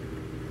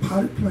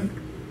potted plant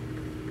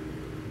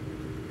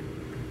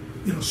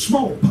in a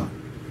small pot.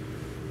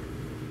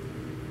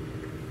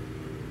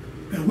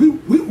 And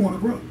we want to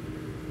grow.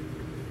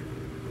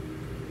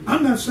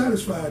 I'm not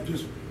satisfied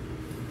just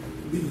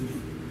being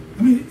here.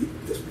 I mean,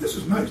 this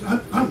is nice.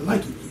 I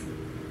like it here.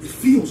 It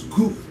feels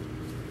good.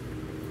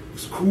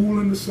 It's cool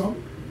in the summer.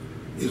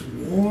 It's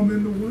warm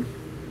in the winter.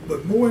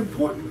 But more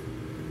importantly,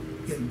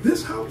 in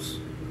this house,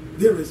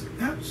 there is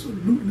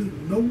absolutely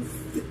no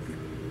fitment.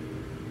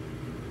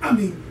 I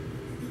mean,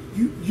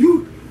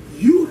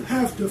 you'd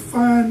have to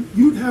find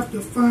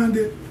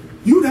it,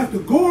 you'd have to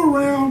go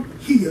around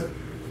here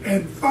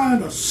and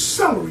find a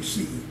celery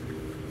seed,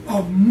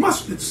 a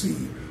mustard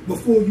seed,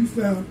 before you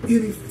found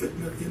any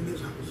fitment in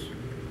this house.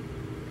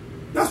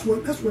 That's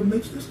what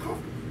makes this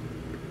comfortable.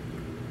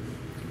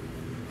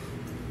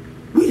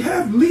 We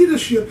have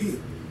leadership here,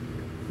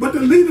 but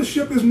the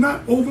leadership is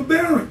not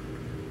overbearing.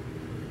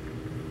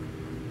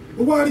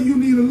 But why do you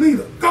need a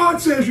leader?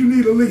 God says you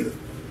need a leader.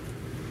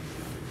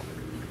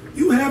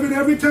 You have it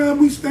every time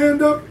we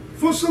stand up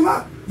for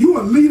Salah. You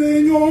are a leader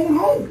in your own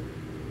home.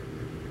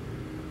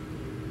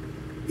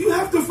 You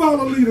have to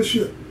follow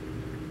leadership.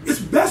 It's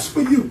best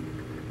for you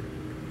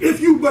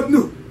if you but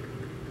knew.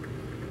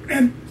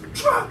 And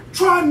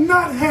try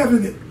not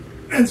having it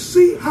and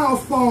see how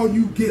far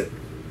you get.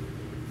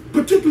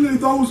 Particularly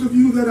those of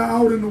you that are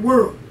out in the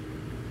world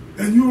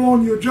and you're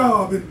on your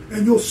job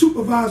and your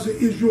supervisor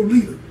is your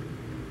leader.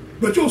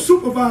 But your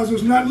supervisor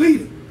is not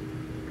leading.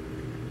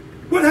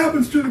 What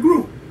happens to the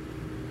group?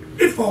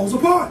 It falls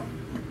apart.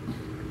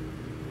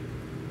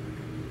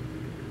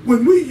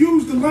 When we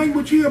use the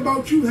language here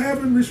about you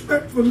having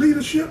respect for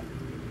leadership,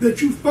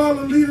 that you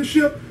follow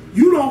leadership,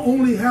 you don't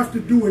only have to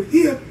do it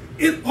here,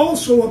 it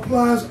also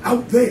applies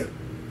out there.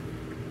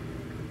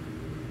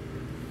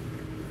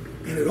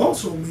 And it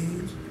also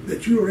means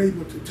that you are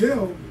able to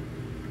tell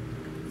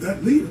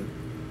that leader,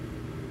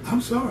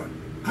 I'm sorry,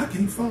 I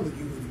can't follow you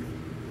anymore.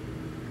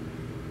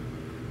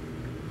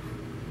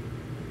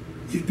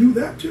 You do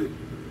that too.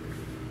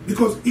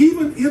 Because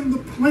even in the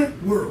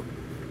plant world,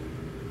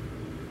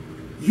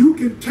 you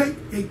can take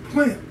a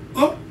plant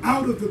up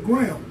out of the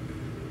ground,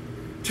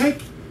 take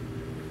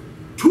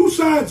two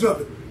sides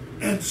of it,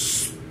 and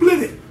split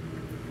it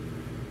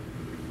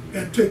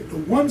and take the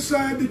one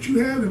side that you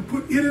have and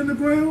put it in the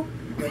ground,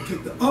 and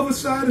take the other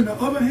side in the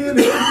other hand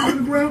and put it in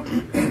the ground,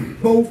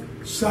 and both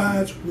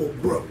sides will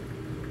grow.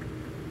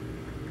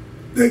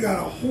 They got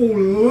a whole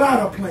lot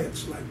of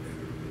plants like that.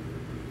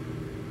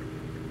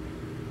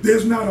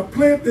 There's not a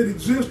plant that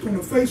exists on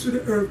the face of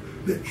the earth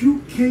that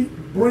you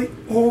can't break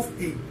off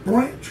a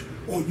branch,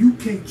 or you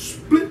can't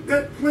split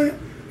that plant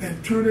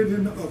and turn it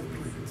into other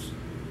plants.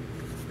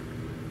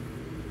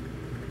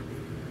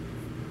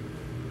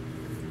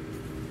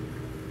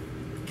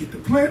 Get the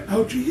plant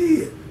out your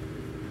head.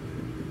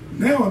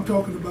 Now I'm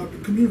talking about the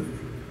community.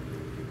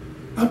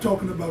 I'm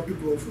talking about the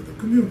growth of the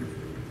community.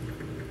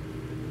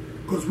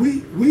 Because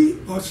we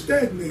are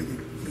stagnating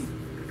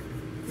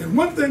here. And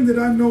one thing that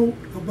I know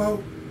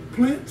about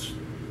plants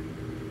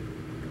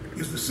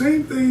is the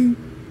same thing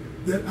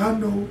that I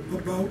know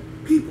about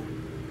people.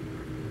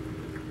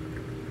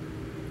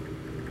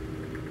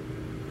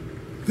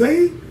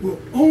 They will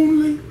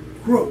only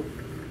grow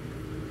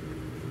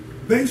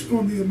based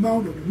on the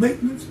amount of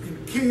maintenance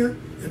and care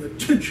and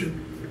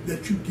attention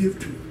that you give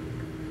to it.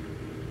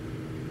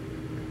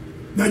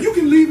 Now you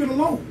can leave it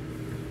alone.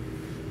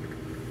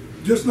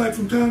 Just like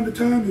from time to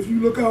time, if you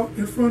look out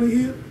in front of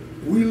here,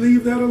 we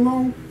leave that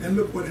alone and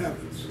look what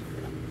happens.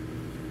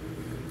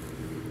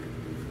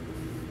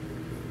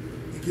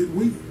 You get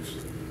weeds.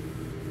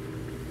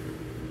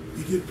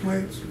 You get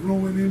plants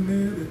growing in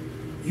there that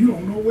you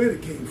don't know where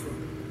they came from.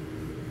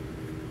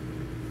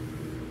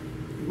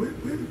 Where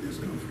did this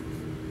come from?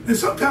 And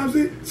sometimes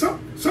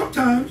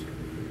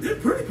they're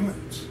pretty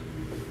plants.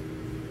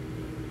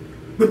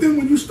 But then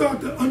when you start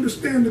to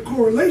understand the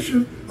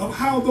correlation of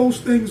how those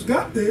things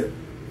got there,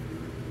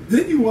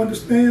 then you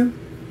understand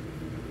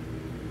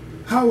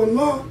how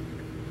Allah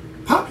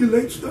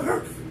populates the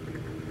earth.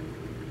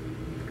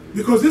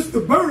 Because it's the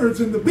birds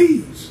and the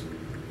bees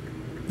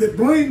that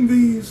bring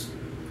these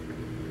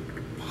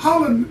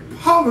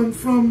pollen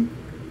from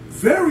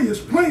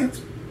various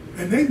plants,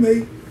 and they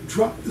may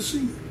drop the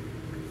seed.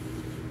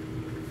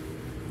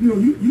 You know,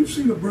 you've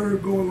seen a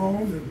bird go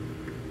along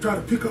and try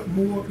to pick up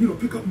more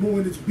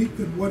in its beak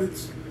than what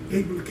it's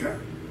able to carry.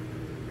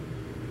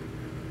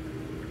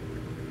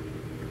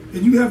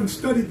 And you haven't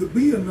studied the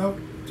bee enough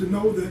to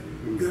know that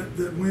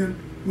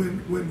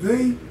when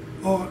they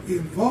are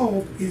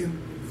involved in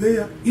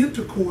their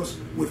intercourse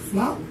with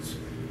flowers,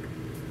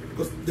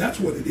 because that's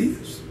what it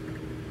is.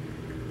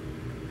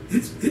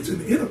 It's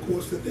an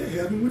intercourse that they're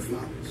having with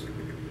flowers.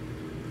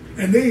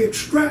 And they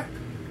extract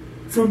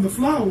from the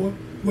flower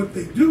what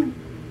they do.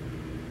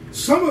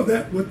 Some of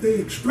that, what they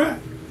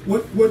extract,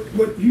 what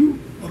you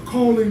are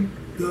calling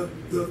the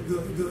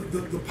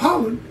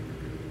pollen,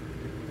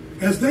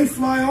 as they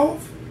fly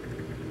off,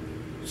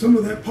 some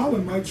of that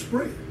pollen might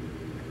spread.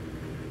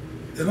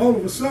 And all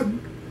of a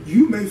sudden,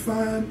 you may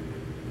find,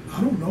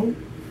 I don't know,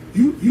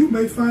 you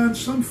may find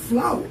some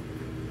flower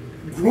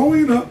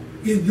growing up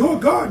in your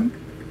garden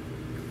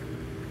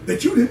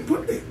that you didn't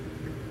put there.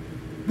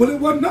 But it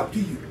wasn't up to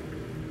you.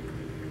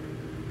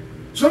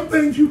 Some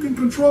things you can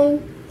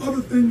control,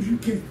 other things you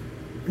can't.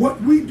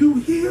 What we do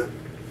here,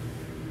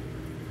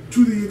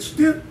 to the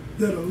extent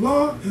that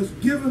Allah has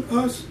given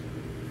us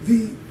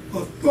the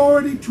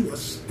authority to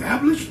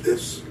establish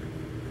this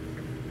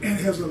and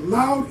has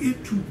allowed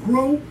it to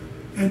grow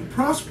and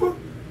prosper,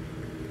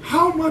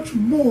 how much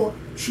more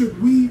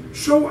should we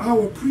show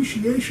our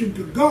appreciation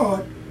to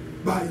God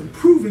by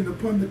improving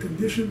upon the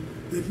condition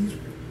that He's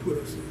put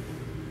us in?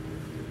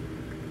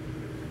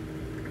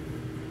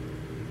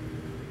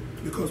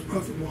 Because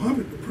Prophet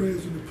Muhammad, the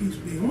prayers and the peace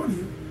be on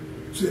him,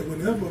 said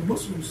whenever a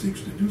Muslim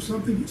seeks to do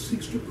something, he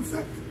seeks to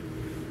perfect it.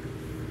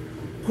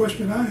 The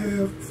question I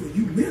have for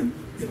you men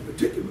in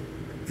particular,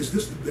 is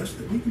this the best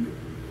that we can do?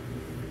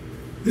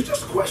 It's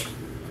just a question.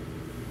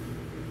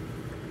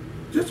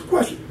 Just a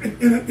question.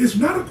 And it's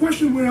not a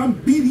question where I'm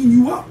beating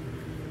you up.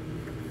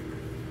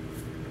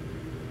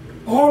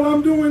 All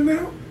I'm doing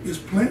now is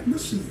planting a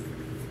seed.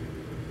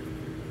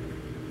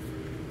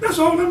 That's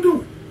all I'm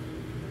doing.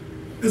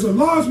 As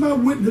Allah is my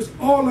witness,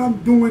 all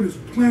I'm doing is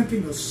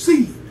planting a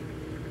seed.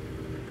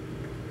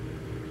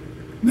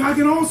 Now I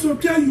can also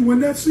tell you when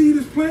that seed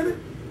is planted,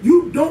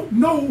 you don't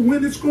know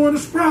when it's going to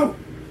sprout.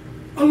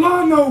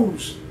 Allah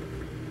knows.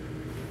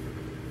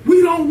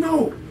 We don't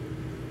know.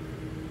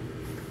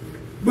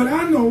 But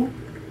I know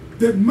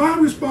that my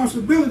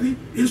responsibility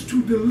is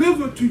to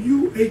deliver to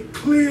you a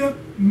clear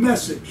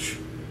message.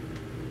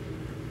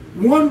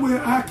 One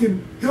where I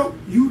can help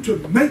you to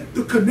make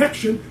the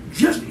connection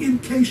just in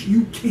case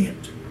you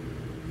can't.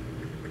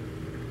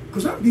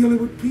 Because I'm dealing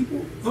with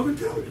people of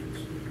intelligence.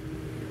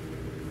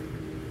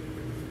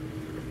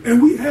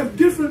 And we have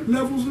different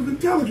levels of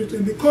intelligence.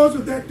 And because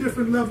of that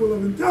different level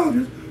of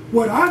intelligence,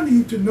 what I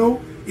need to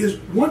know is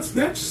once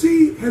that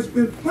seed has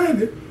been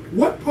planted,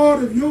 what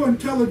part of your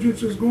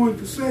intelligence is going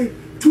to say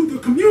to the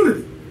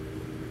community?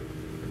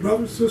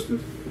 Brothers and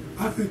sisters,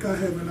 I think I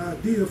have an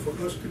idea for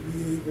us to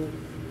be able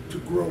to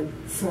grow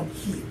from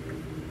here.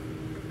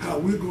 How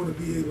we're going to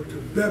be able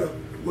to better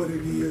what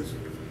it is,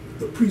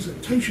 the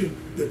presentation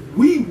that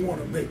we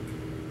want to make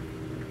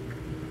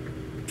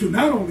to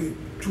not only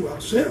to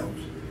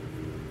ourselves,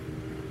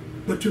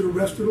 but to the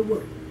rest of the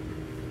world.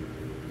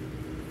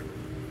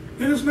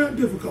 And it's not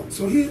difficult.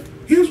 So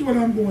here's what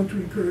I'm going to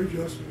encourage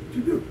us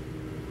to do,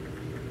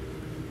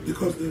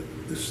 because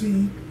the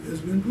seed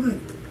has been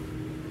planted.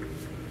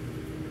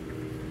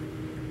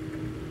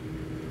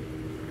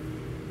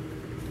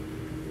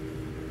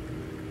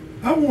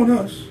 I want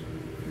us,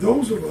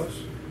 those of us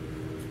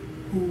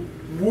who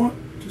want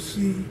to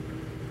see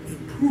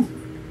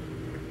improvement,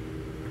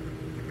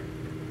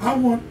 I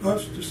want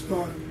us to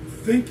start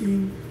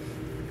thinking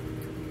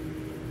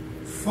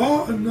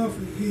far enough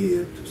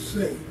ahead to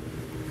say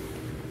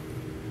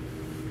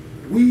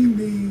we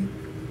need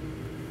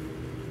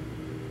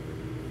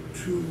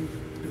to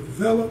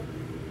develop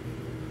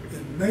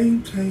and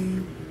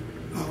maintain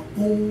our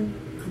own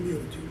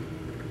community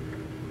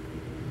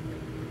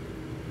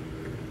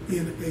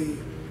in a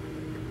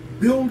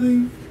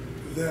building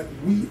that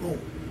we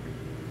own.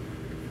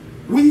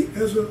 We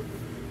as a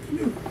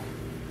community.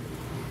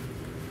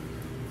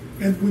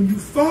 And when you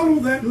follow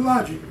that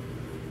logic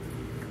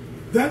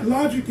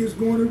is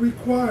going to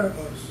require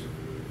us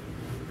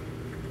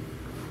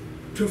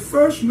to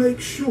first make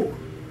sure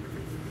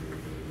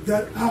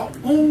that our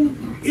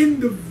own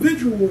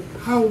individual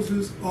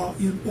houses are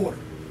in order.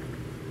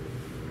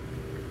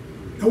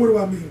 Now, what do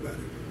I mean by that?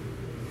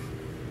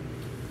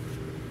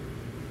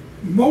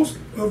 Most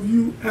of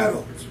you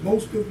adults,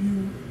 most of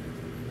you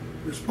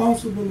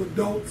responsible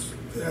adults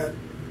that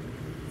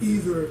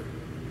either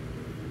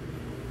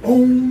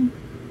own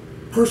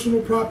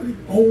personal property,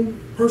 own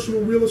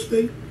personal real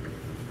estate,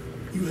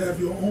 you have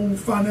your own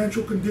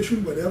financial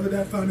condition, whatever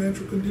that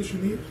financial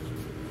condition is.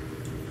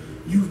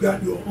 You've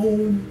got your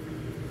own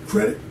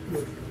credit,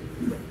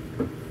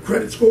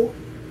 credit score.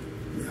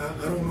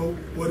 I don't know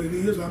what it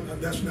is.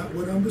 That's not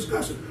what I'm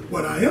discussing.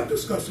 What I am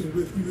discussing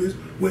with you is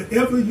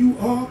wherever you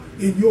are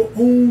in your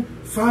own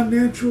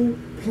financial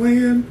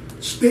plan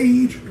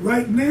stage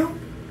right now,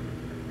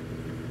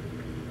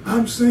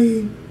 I'm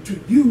saying to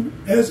you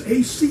as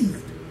a seed,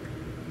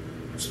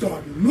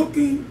 start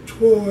looking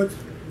towards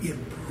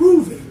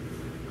improving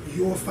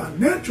your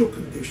financial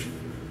condition,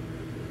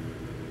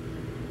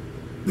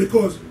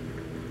 because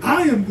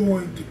I am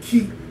going to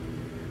keep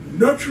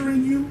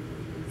nurturing you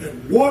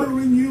and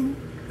watering you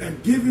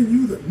and giving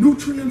you the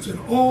nutrients and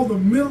all the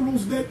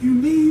minerals that you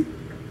need,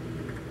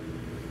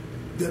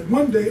 that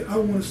one day I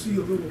want to see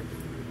a little,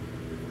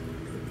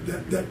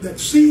 that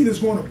seed is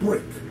going to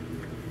break.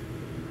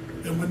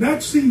 And when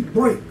that seed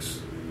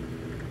breaks,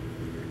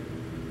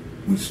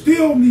 we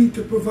still need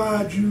to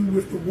provide you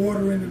with the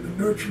watering and the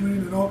nurturing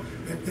and all,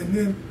 and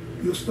then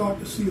you'll start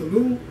to see a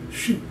little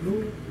shoot,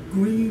 little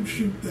green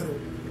shoot that'll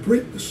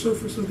break the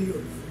surface of the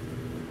earth.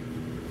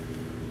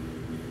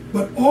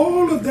 But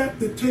all of that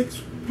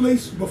takes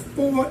place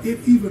before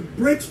it even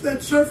breaks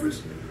that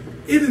surface,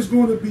 it is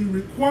going to be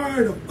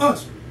required of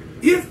us,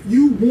 if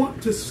you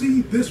want to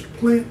see this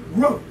plant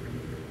grow,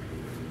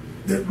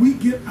 that we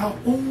get our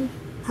own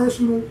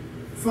personal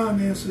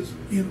finances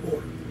in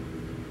order.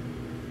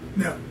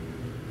 Now,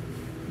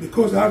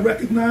 because I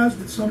recognize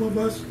that some of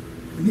us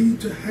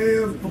need to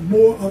have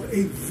more of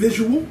a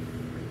visual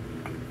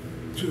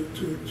to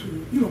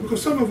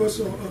because some of us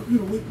are,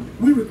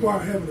 we require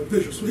having a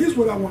visual. So here's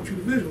what I want you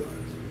to visualize.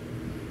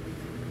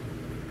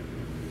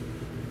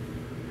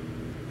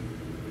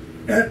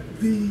 At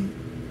the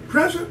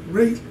present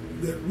rate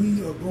that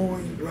we are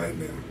going right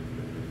now,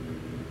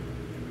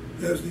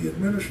 as the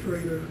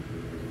administrator,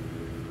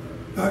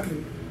 I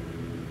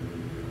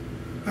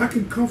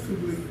can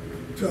comfortably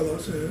tell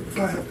us, and if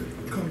I have to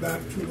come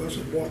back to us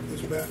and walk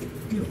this back,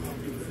 I'll do that.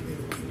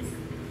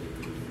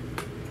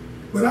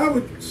 But I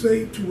would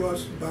say to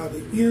us, by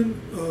the end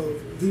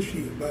of this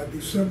year, by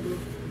December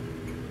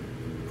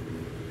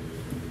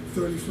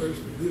 31st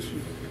of this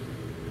year,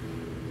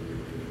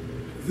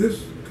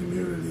 this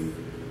community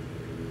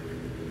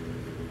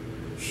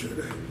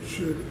should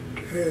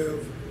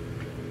have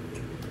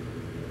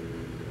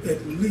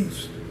at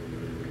least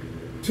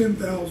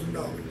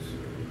 $10,000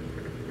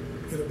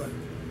 in a bank.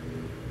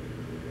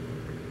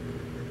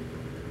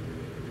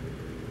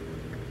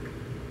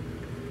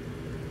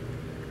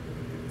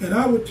 And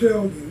I would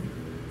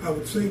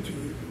say to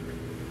you,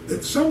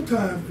 that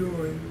sometime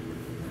during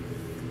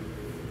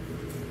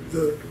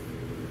the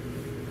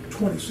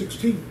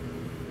 2016,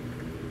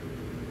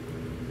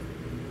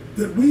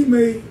 that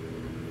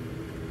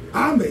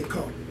I may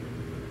come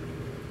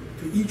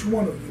to each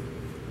one of you,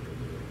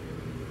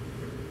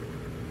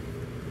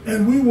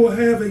 and we will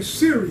have a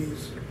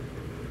series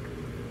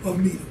of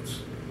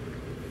meetings.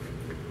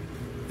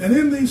 And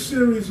in these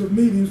series of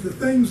meetings, the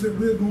things that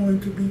we're going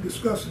to be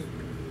discussing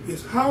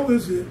is how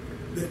is it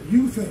that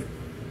you think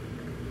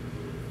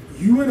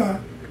you and I,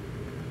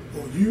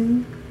 or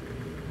you,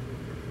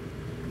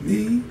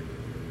 me,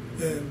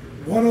 and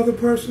one other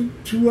person,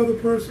 two other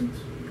persons,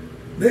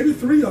 maybe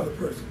three other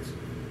persons,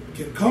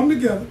 can come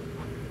together,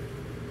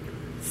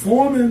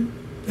 form an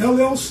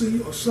LLC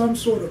or some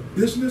sort of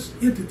business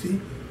entity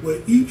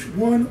where each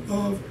one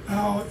of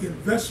our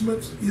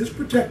investments is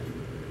protected,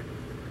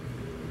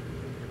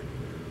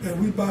 and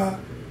we buy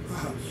a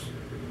house.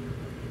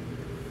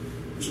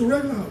 It's a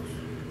regular house.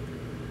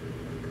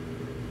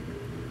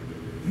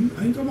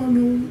 I ain't talking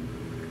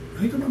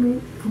about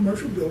no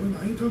commercial building.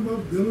 I ain't talking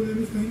about building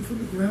anything from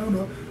the ground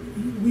up.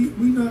 We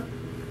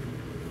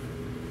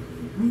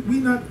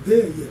not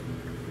there yet.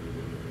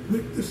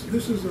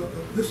 This is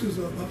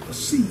a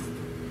seed.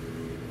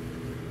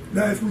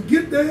 Now, if we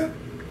get there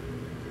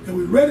and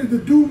we're ready to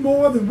do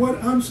more than what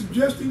I'm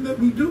suggesting that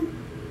we do,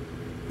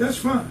 that's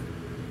fine.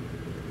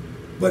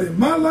 But in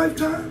my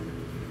lifetime,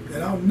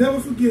 and I'll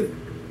never forget it,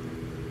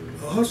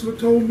 a hustler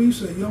told me,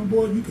 say, young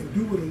boy, you can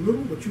do with a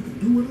little, but you can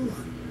do with a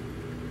lot.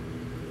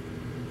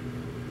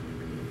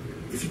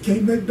 If you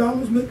can't make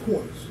dollars, make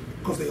quarters,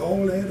 because they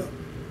all add up.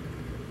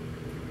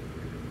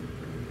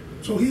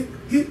 So here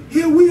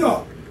we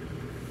are.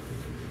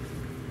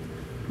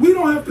 We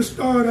don't have to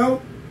start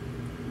out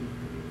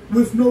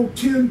with no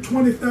 10,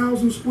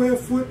 20,000 square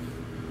foot,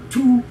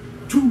 two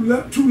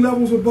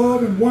levels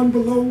above and one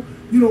below,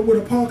 with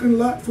a parking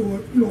lot for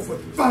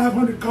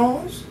 500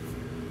 cars.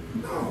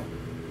 No.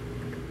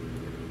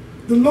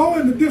 The law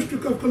in the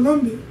District of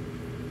Columbia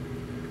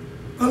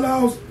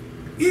allows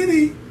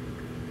any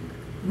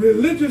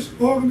religious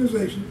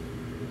organization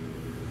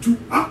to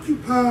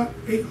occupy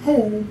a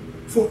home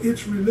for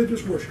its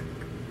religious worship.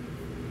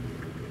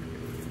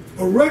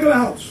 A regular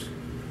house.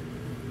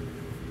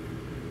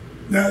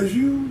 Now, as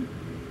you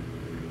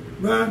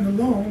riding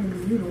along,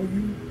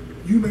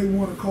 you may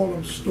want to call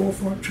them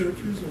storefront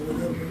churches or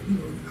whatever,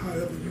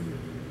 however you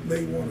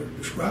may want to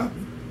describe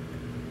them.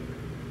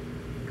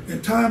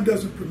 And time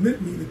doesn't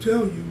permit me to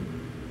tell you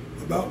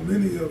about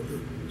many of the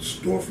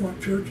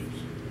storefront churches.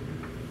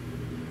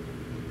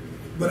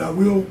 But I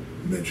will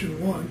mention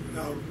one.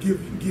 I'll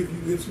give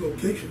you its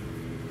location.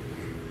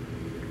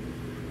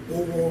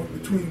 Over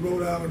between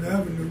Rhode Island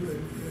Avenue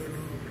and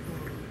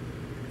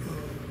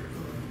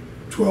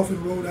 12th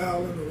and Rhode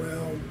Island,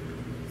 around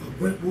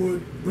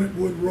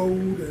Brentwood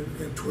Road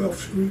and 12th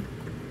Street.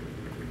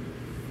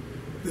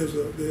 There's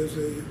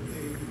a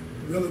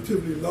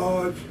relatively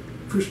large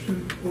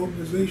Christian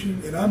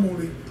organization, and I'm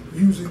only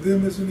using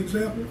them as an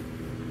example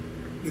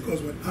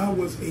because when I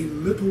was a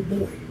little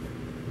boy,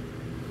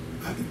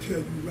 I can tell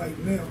you right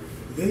now,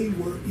 they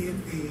were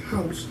in a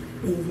house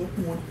over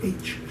on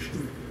H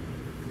Street.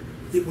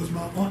 It was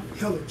my Aunt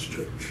Helen's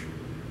church.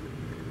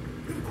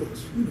 And of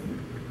course,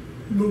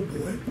 little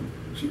boy,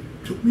 she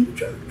took me to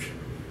church.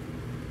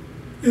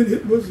 And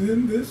it was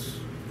in this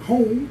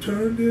home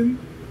turned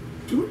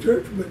into a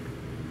church. But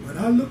when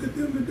I look at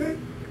them today,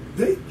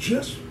 they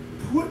just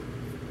put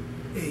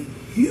a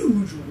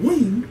huge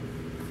wing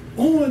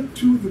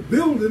onto the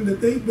building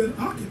that they've been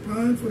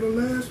occupying for the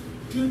last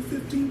 10,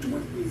 15,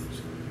 20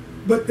 years.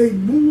 But they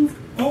moved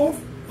off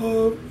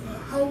of a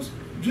house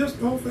just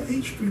off of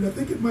H Street. I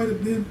think it might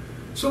have been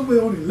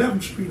somewhere on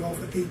 11th Street off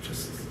of H.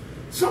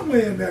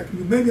 Somewhere in that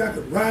community. Maybe I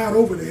could ride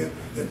over there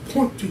and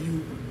point to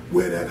you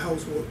where that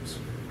house was.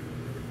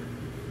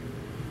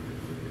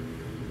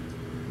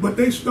 But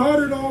they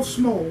started off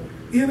small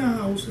in a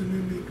house and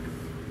then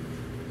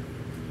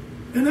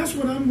and that's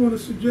what I'm going to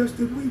suggest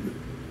that we do.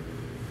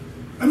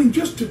 I mean,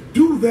 just to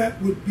do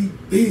that would be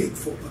big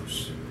for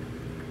us.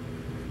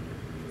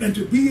 And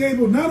to be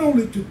able not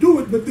only to do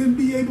it, but then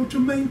be able to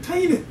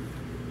maintain it.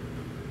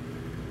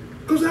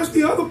 Because that's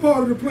the other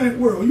part of the plant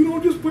world. You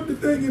don't just put the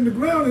thing in the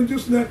ground and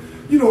just let,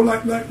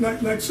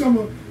 like some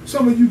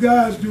of you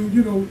guys do,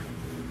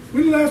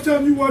 When the last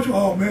time you watched,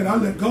 oh man, I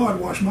let God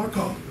wash my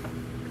car.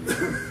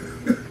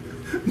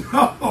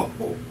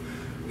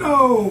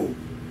 No.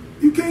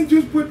 You can't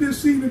just put this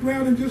seed in the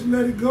ground and just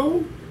let it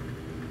go.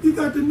 You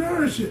got to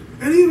nourish it.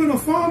 And even a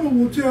farmer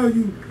will tell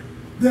you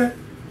that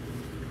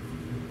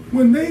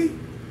when they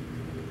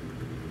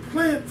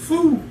plant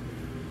food,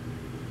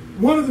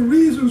 one of the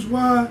reasons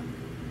why,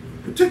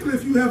 particularly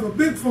if you have a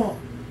big farm,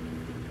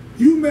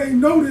 you may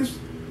notice,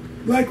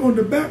 like on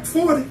the back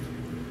 40,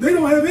 they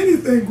don't have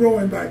anything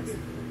growing back there.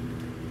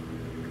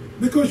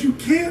 Because you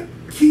can't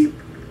keep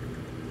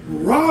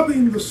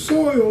robbing the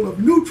soil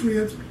of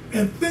nutrients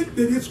and think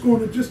that it's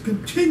going to just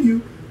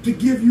continue to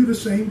give you the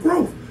same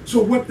growth.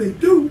 So what they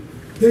do,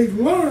 they've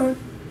learned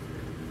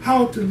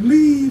how to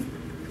leave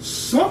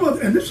some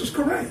of, and this is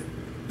Quran.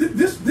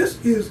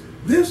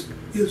 This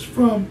is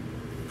from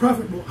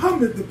Prophet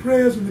Muhammad, the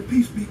prayers and the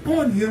peace be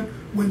on him,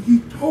 when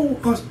he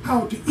told us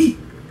how to eat.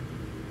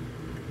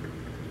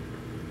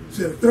 He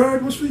said a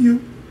third was for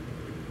you.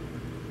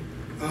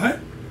 All right?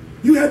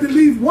 You had to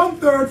leave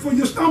 1/3 for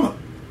your stomach.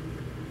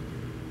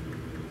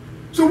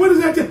 So what does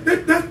that do?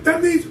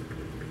 That means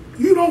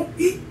you don't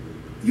eat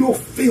your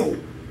fill.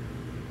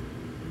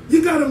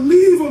 You got to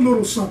leave a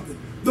little something.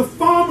 The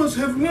farmers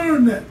have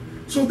learned that.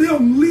 So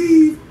they'll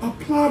leave a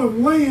plot of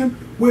land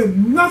where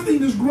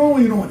nothing is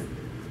growing on it.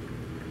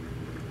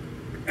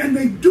 And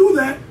they do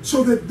that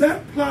so that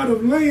that plot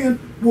of land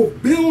will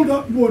build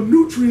up more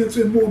nutrients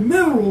and more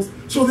minerals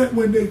so that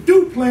when they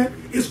do plant,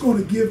 it's going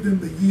to give them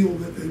the yield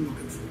that they're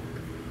looking for.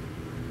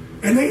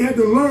 And they had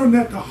to learn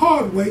that the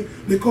hard way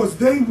because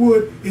they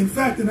would, in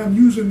fact, and I'm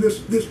using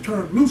this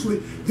term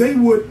loosely, they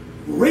would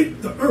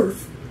rape the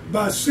earth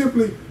by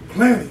simply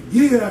planning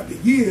year after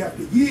year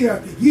after year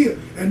after year.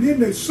 And then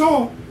they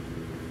saw,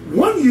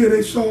 one year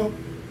they saw,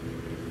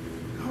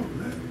 oh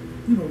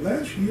man,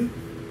 last year,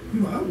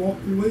 I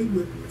walked away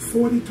with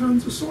 40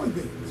 tons of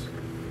soybeans.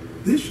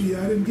 This year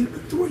I didn't get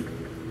but 3.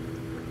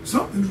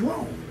 Something's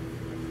wrong.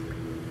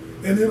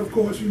 And then of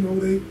course,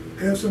 they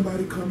have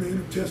somebody come in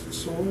and test the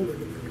soil,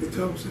 and they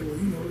tell them, say, well,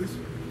 this,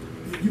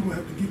 you're gonna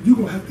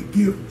have to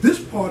give this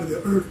part of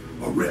the earth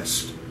a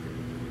rest.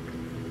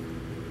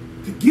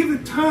 To give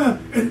it time,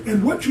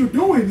 and what you're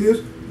doing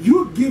is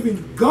you're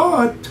giving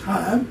God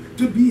time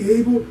to be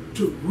able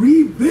to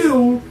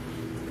rebuild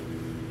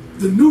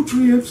the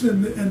nutrients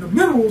and the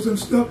minerals and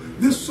stuff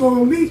this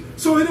soil needs,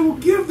 so it will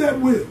give that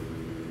will.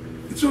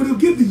 So it'll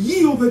give the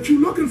yield that you're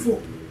looking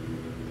for.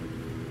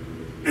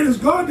 And it's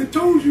God that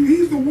told you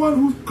He's the one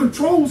who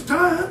controls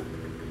time.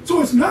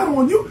 So it's not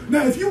on you.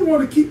 Now, if you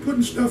want to keep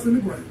putting stuff in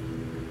the ground,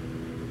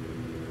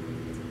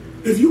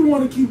 if you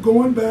want to keep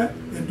going back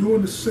and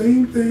doing the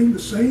same thing the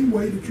same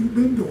way that you've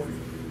been doing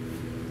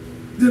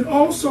it, then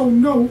also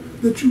know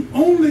that you're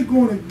only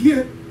going to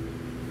get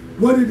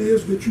what it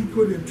is that you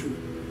put into it.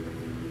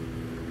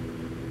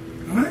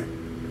 All right?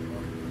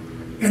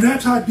 And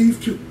that's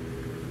Hadith 2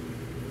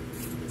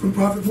 from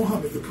Prophet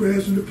Muhammad, the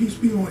prayers and the peace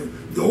be on him.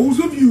 Those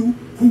of you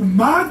who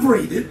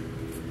migrated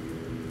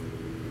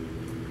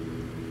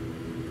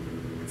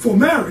for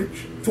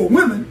marriage, for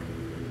women,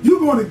 you're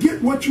going to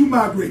get what you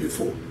migrated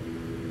for.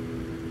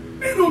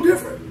 Ain't no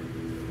different.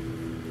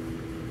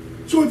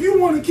 So if you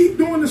want to keep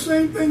doing the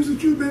same things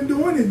that you've been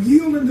doing and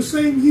yielding the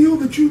same yield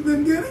that you've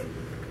been getting,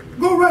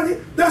 go right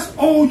ahead. That's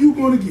all you're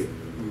going to get.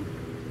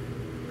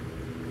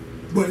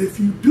 But if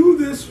you do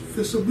this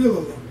for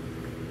sabilillah,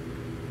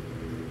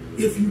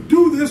 if you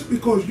do this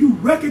because you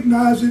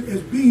recognize it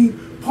as being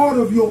part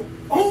of your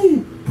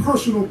own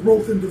personal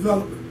growth and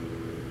development,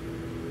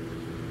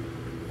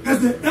 has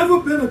there ever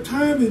been a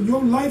time in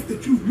your life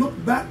that you've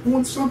looked back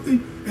on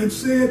something and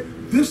said,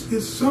 this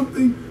is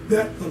something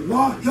that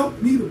Allah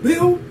helped me to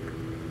build?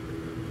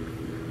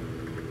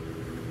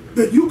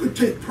 That you could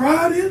take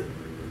pride in?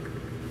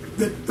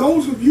 That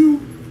those of you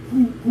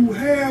who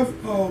have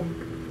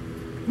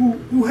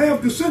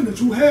descendants,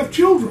 who have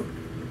children,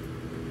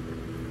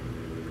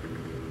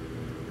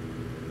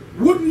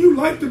 wouldn't you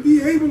like to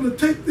be able to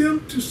take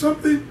them to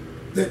something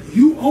that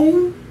you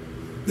own,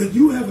 that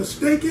you have a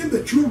stake in,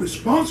 that you're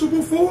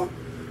responsible for,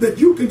 that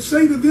you can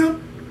say to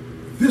them,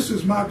 this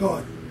is my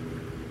garden.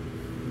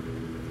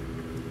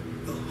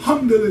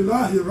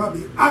 Alhamdulillahi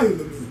Rabbi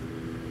Alameen.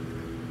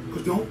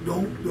 Because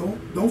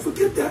don't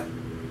forget that.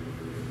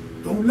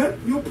 Don't let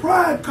your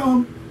pride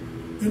come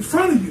in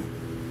front of you.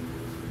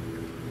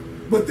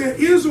 But there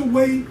is a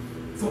way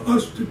for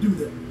us to do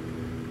that.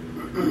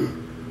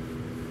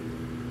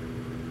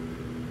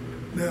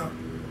 Now,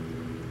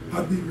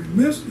 I'd be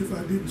remiss if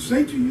I didn't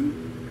say to you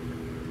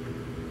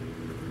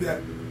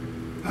that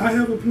I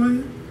have a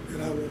plan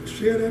and I want to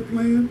share that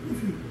plan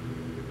with you,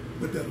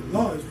 but that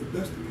Allah is the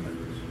best of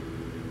plans.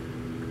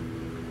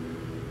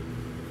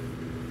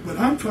 But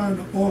I'm trying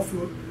to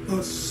offer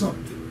us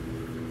something.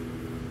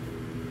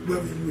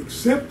 Whether you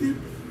accept it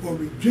or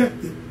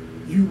reject it,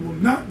 you will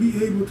not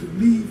be able to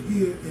leave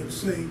here and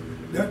say,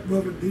 that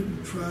brother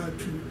didn't try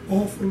to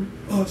offer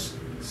us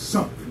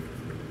something.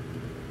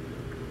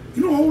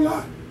 You know, a whole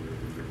lot.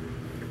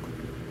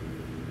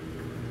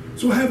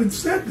 So having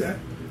said that,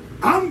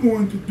 I'm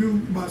going to do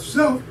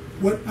myself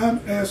what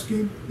I'm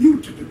asking you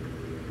to do.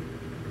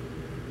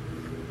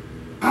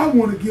 I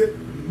want to get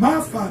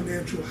my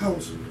financial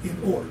house in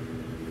order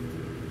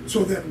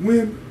so that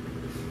when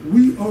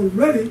we are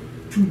ready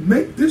to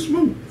make this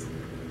move,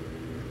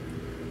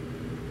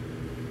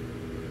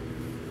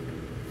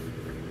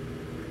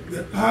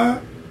 that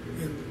I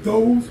and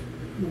those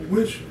who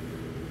wish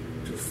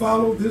to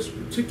follow this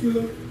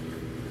particular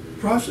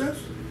process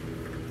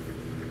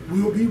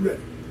will be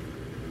ready.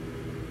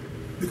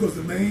 Because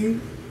the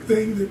main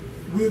thing that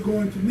we're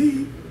going to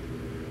need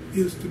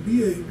is to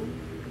be able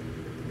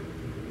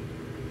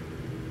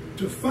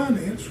to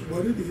finance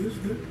what it is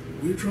that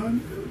we're trying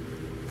to do.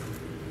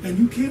 And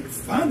you can't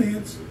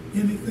finance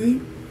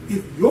anything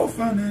if your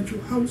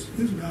financial house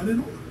is not in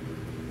order.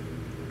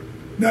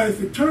 Now,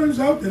 if it turns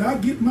out that I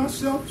get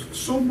myself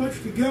so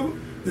much together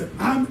that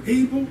I'm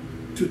able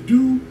to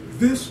do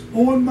this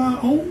on my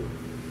own,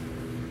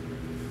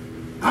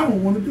 I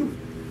don't want to do it.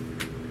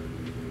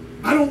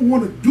 I don't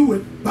want to do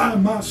it by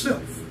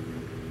myself.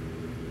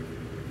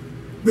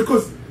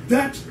 Because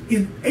that's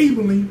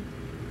enabling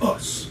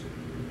us.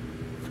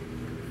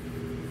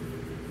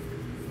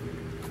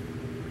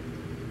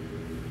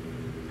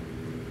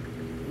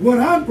 What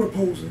I'm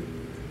proposing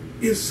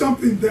is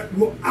something that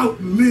will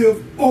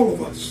outlive all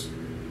of us.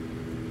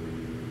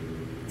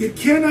 It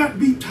cannot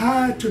be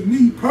tied to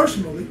me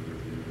personally,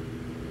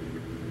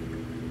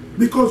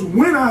 because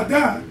when I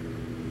die,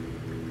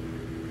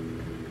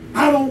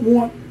 I don't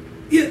want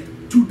it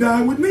to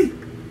die with me.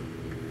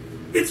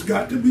 It's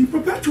got to be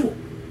perpetual.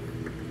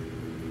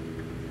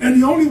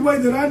 And the only way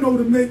that I know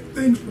to make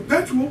things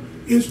perpetual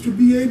is to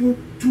be able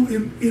to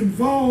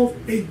involve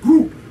a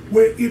group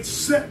where it's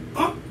set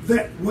up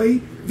that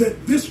way,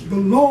 that this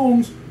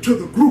belongs to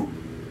the group.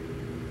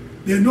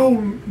 There are no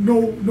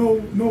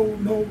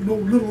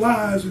little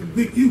I's and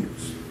big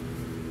U's.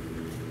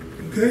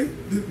 Okay?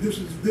 This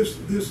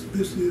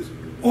is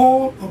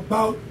all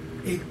about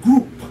a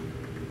group.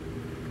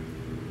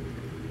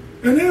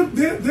 And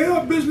there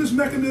are business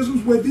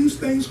mechanisms where these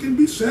things can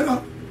be set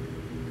up,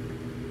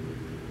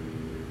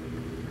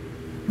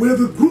 where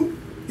the group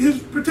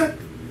is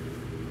protected.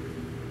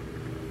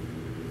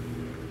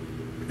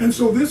 And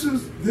so this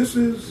is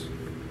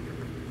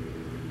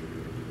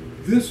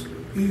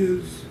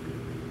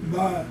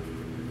my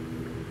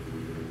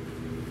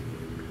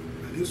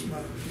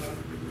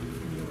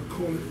I'm gonna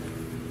call it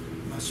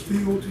my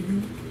spiel to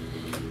you.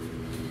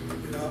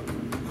 And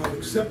I'll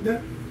accept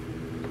that.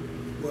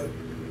 But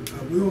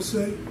I will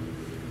say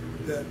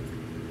that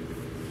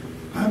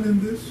I'm in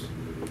this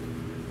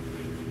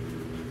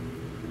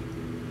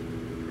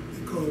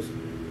because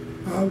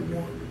I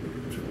want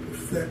to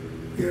perfect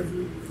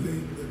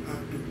everything that I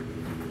do.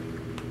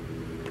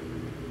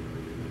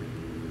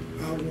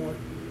 I want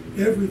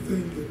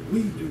everything that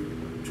we do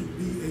to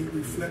be a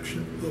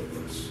reflection of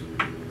us.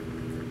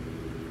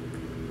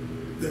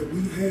 That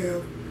we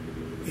have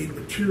a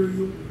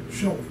material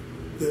showing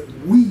that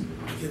we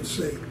can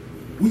say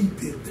we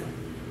did that.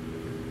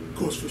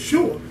 Because for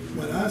sure,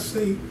 when I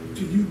say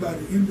to you by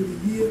the end of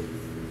the year,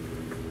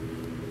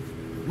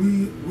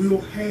 we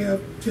will have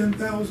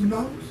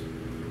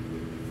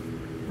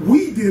 $10,000,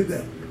 we did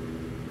that.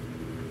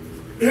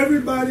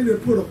 Everybody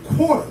that put a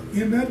quarter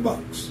in that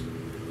box.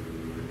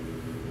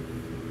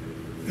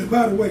 And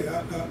by the way,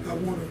 I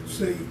want to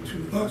say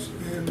to us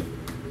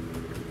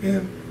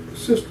and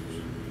sisters,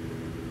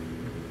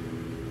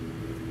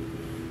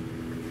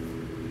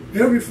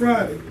 every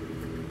Friday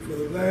for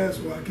the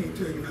last, well, I can't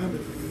tell you how many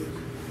years,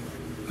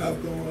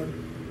 I've gone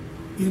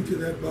into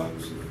that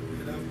box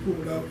and I've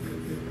pulled out,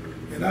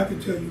 and I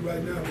can tell you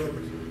right now,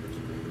 brothers,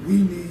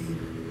 we need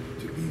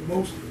to be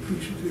most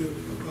appreciative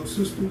of our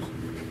sisters,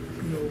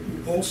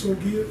 who also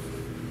give.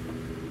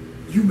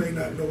 You may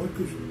not know it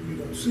because you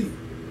don't see it,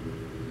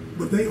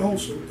 but they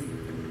also do.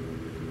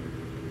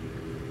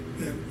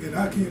 And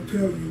I can't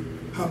tell you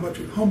how much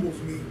it humbles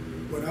me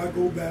when I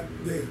go back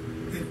there.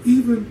 And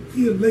even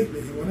here lately,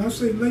 and when I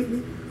say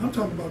lately, I'm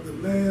talking about the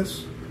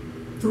last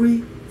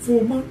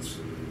 3-4 months.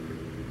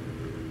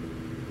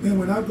 And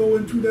when I go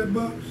into that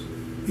box,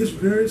 it's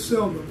very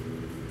seldom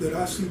that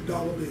I see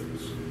dollar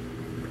bills.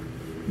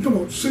 I'm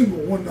talking about single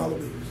 $1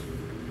 bills.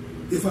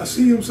 If I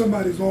see them,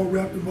 somebody's all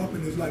wrapped them up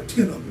and there's like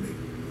 10 of them there.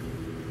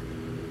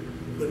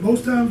 But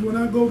most times when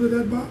I go to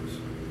that box,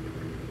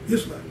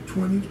 it's like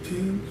 20s,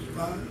 10s,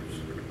 5s.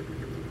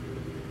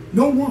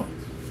 No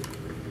ones.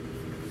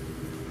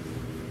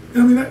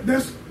 And I mean,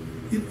 that's,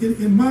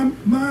 in my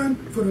mind,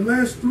 for the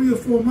last 3 or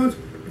 4 months,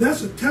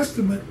 that's a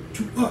testament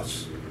to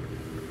us.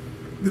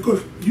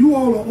 Because you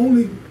all are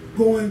only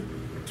going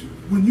to,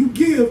 when you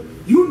give,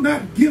 you're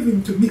not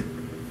giving to me.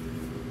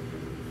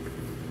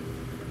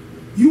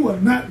 You are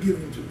not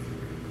giving to me.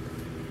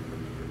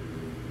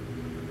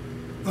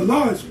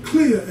 Allah is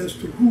clear as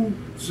to who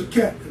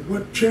zakat and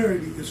what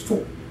charity is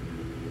for.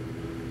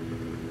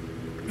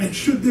 And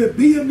should there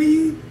be a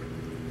need,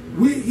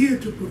 we're here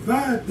to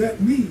provide that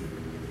need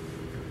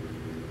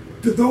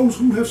to those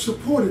who have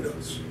supported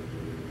us.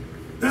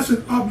 That's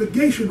an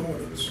obligation on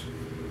us.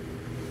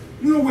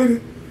 No way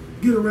to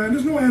get around.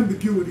 There's no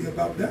ambiguity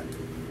about that.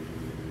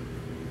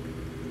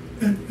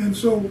 And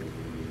so,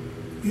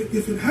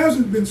 if it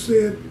hasn't been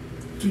said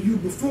to you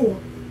before,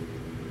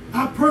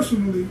 I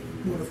personally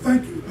want to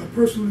thank you. I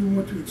personally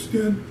want to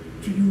extend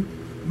to you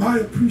my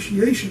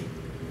appreciation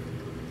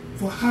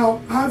for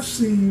how I've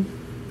seen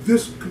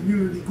this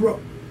community grow.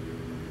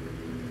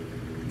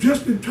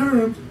 Just in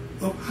terms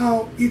of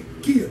how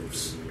it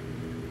gives.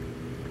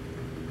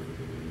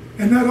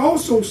 And that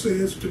also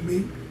says to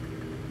me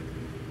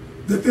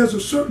that there's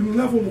a certain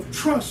level of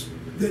trust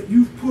that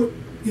you've put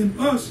in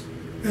us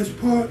as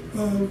part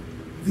of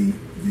the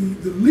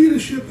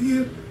leadership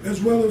here, as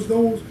well as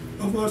those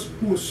of us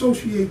who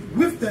associate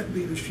with that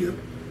leadership,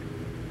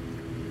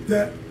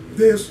 that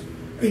there's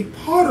a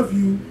part of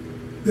you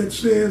that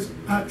says,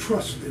 I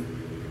trust them.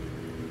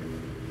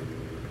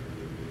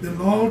 Been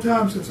a long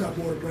time since I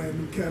bought a brand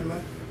new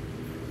Cadillac.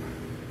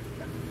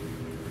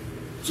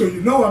 So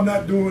you know I'm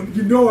not doing,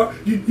 you know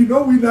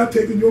we're not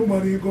taking your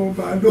money and going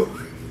by no,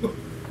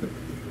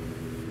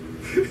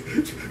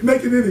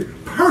 making any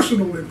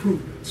personal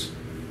improvements.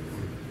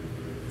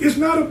 It's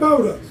not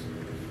about us.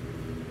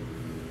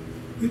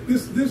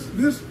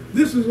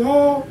 This is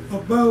all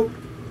about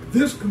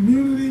this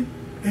community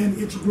and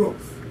its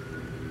growth.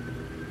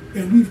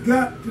 And we've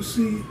got to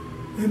see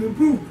an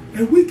improvement.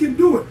 And we can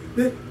do it.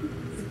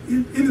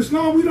 In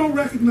Islam, we don't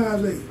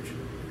recognize age.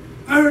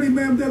 I heard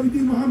Imam W.D.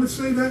 Muhammad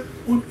say that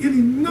on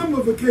any number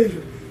of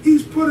occasions.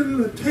 He's put it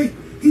in a tape.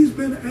 He's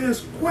been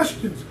asked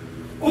questions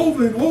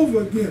over and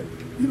over again.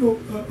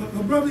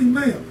 Brother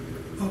Imam,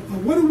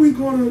 what are we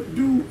going to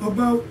do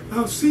about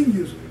our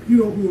seniors,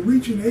 who are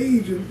reaching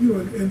age and,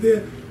 and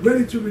they're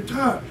ready to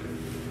retire?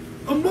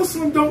 A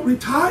Muslim don't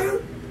retire.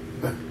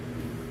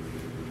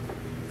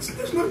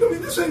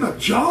 This ain't a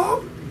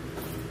job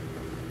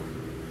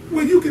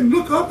where you can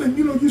look up and,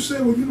 you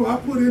say, well, I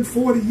put in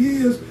 40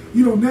 years,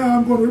 now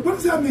I'm going to, what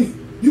does that mean?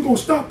 You're going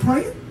to stop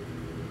praying?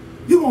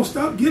 You're going to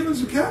stop giving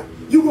zakat?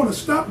 You're going to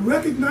stop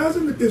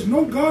recognizing that there's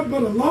no God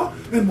but Allah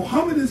and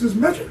Muhammad is his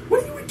messenger?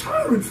 What are you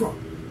retiring from?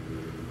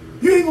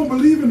 You ain't going to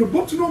believe in the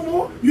books no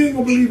more? You ain't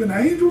going to believe in the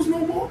angels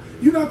no more?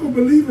 You're not going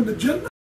to believe in the Jannah?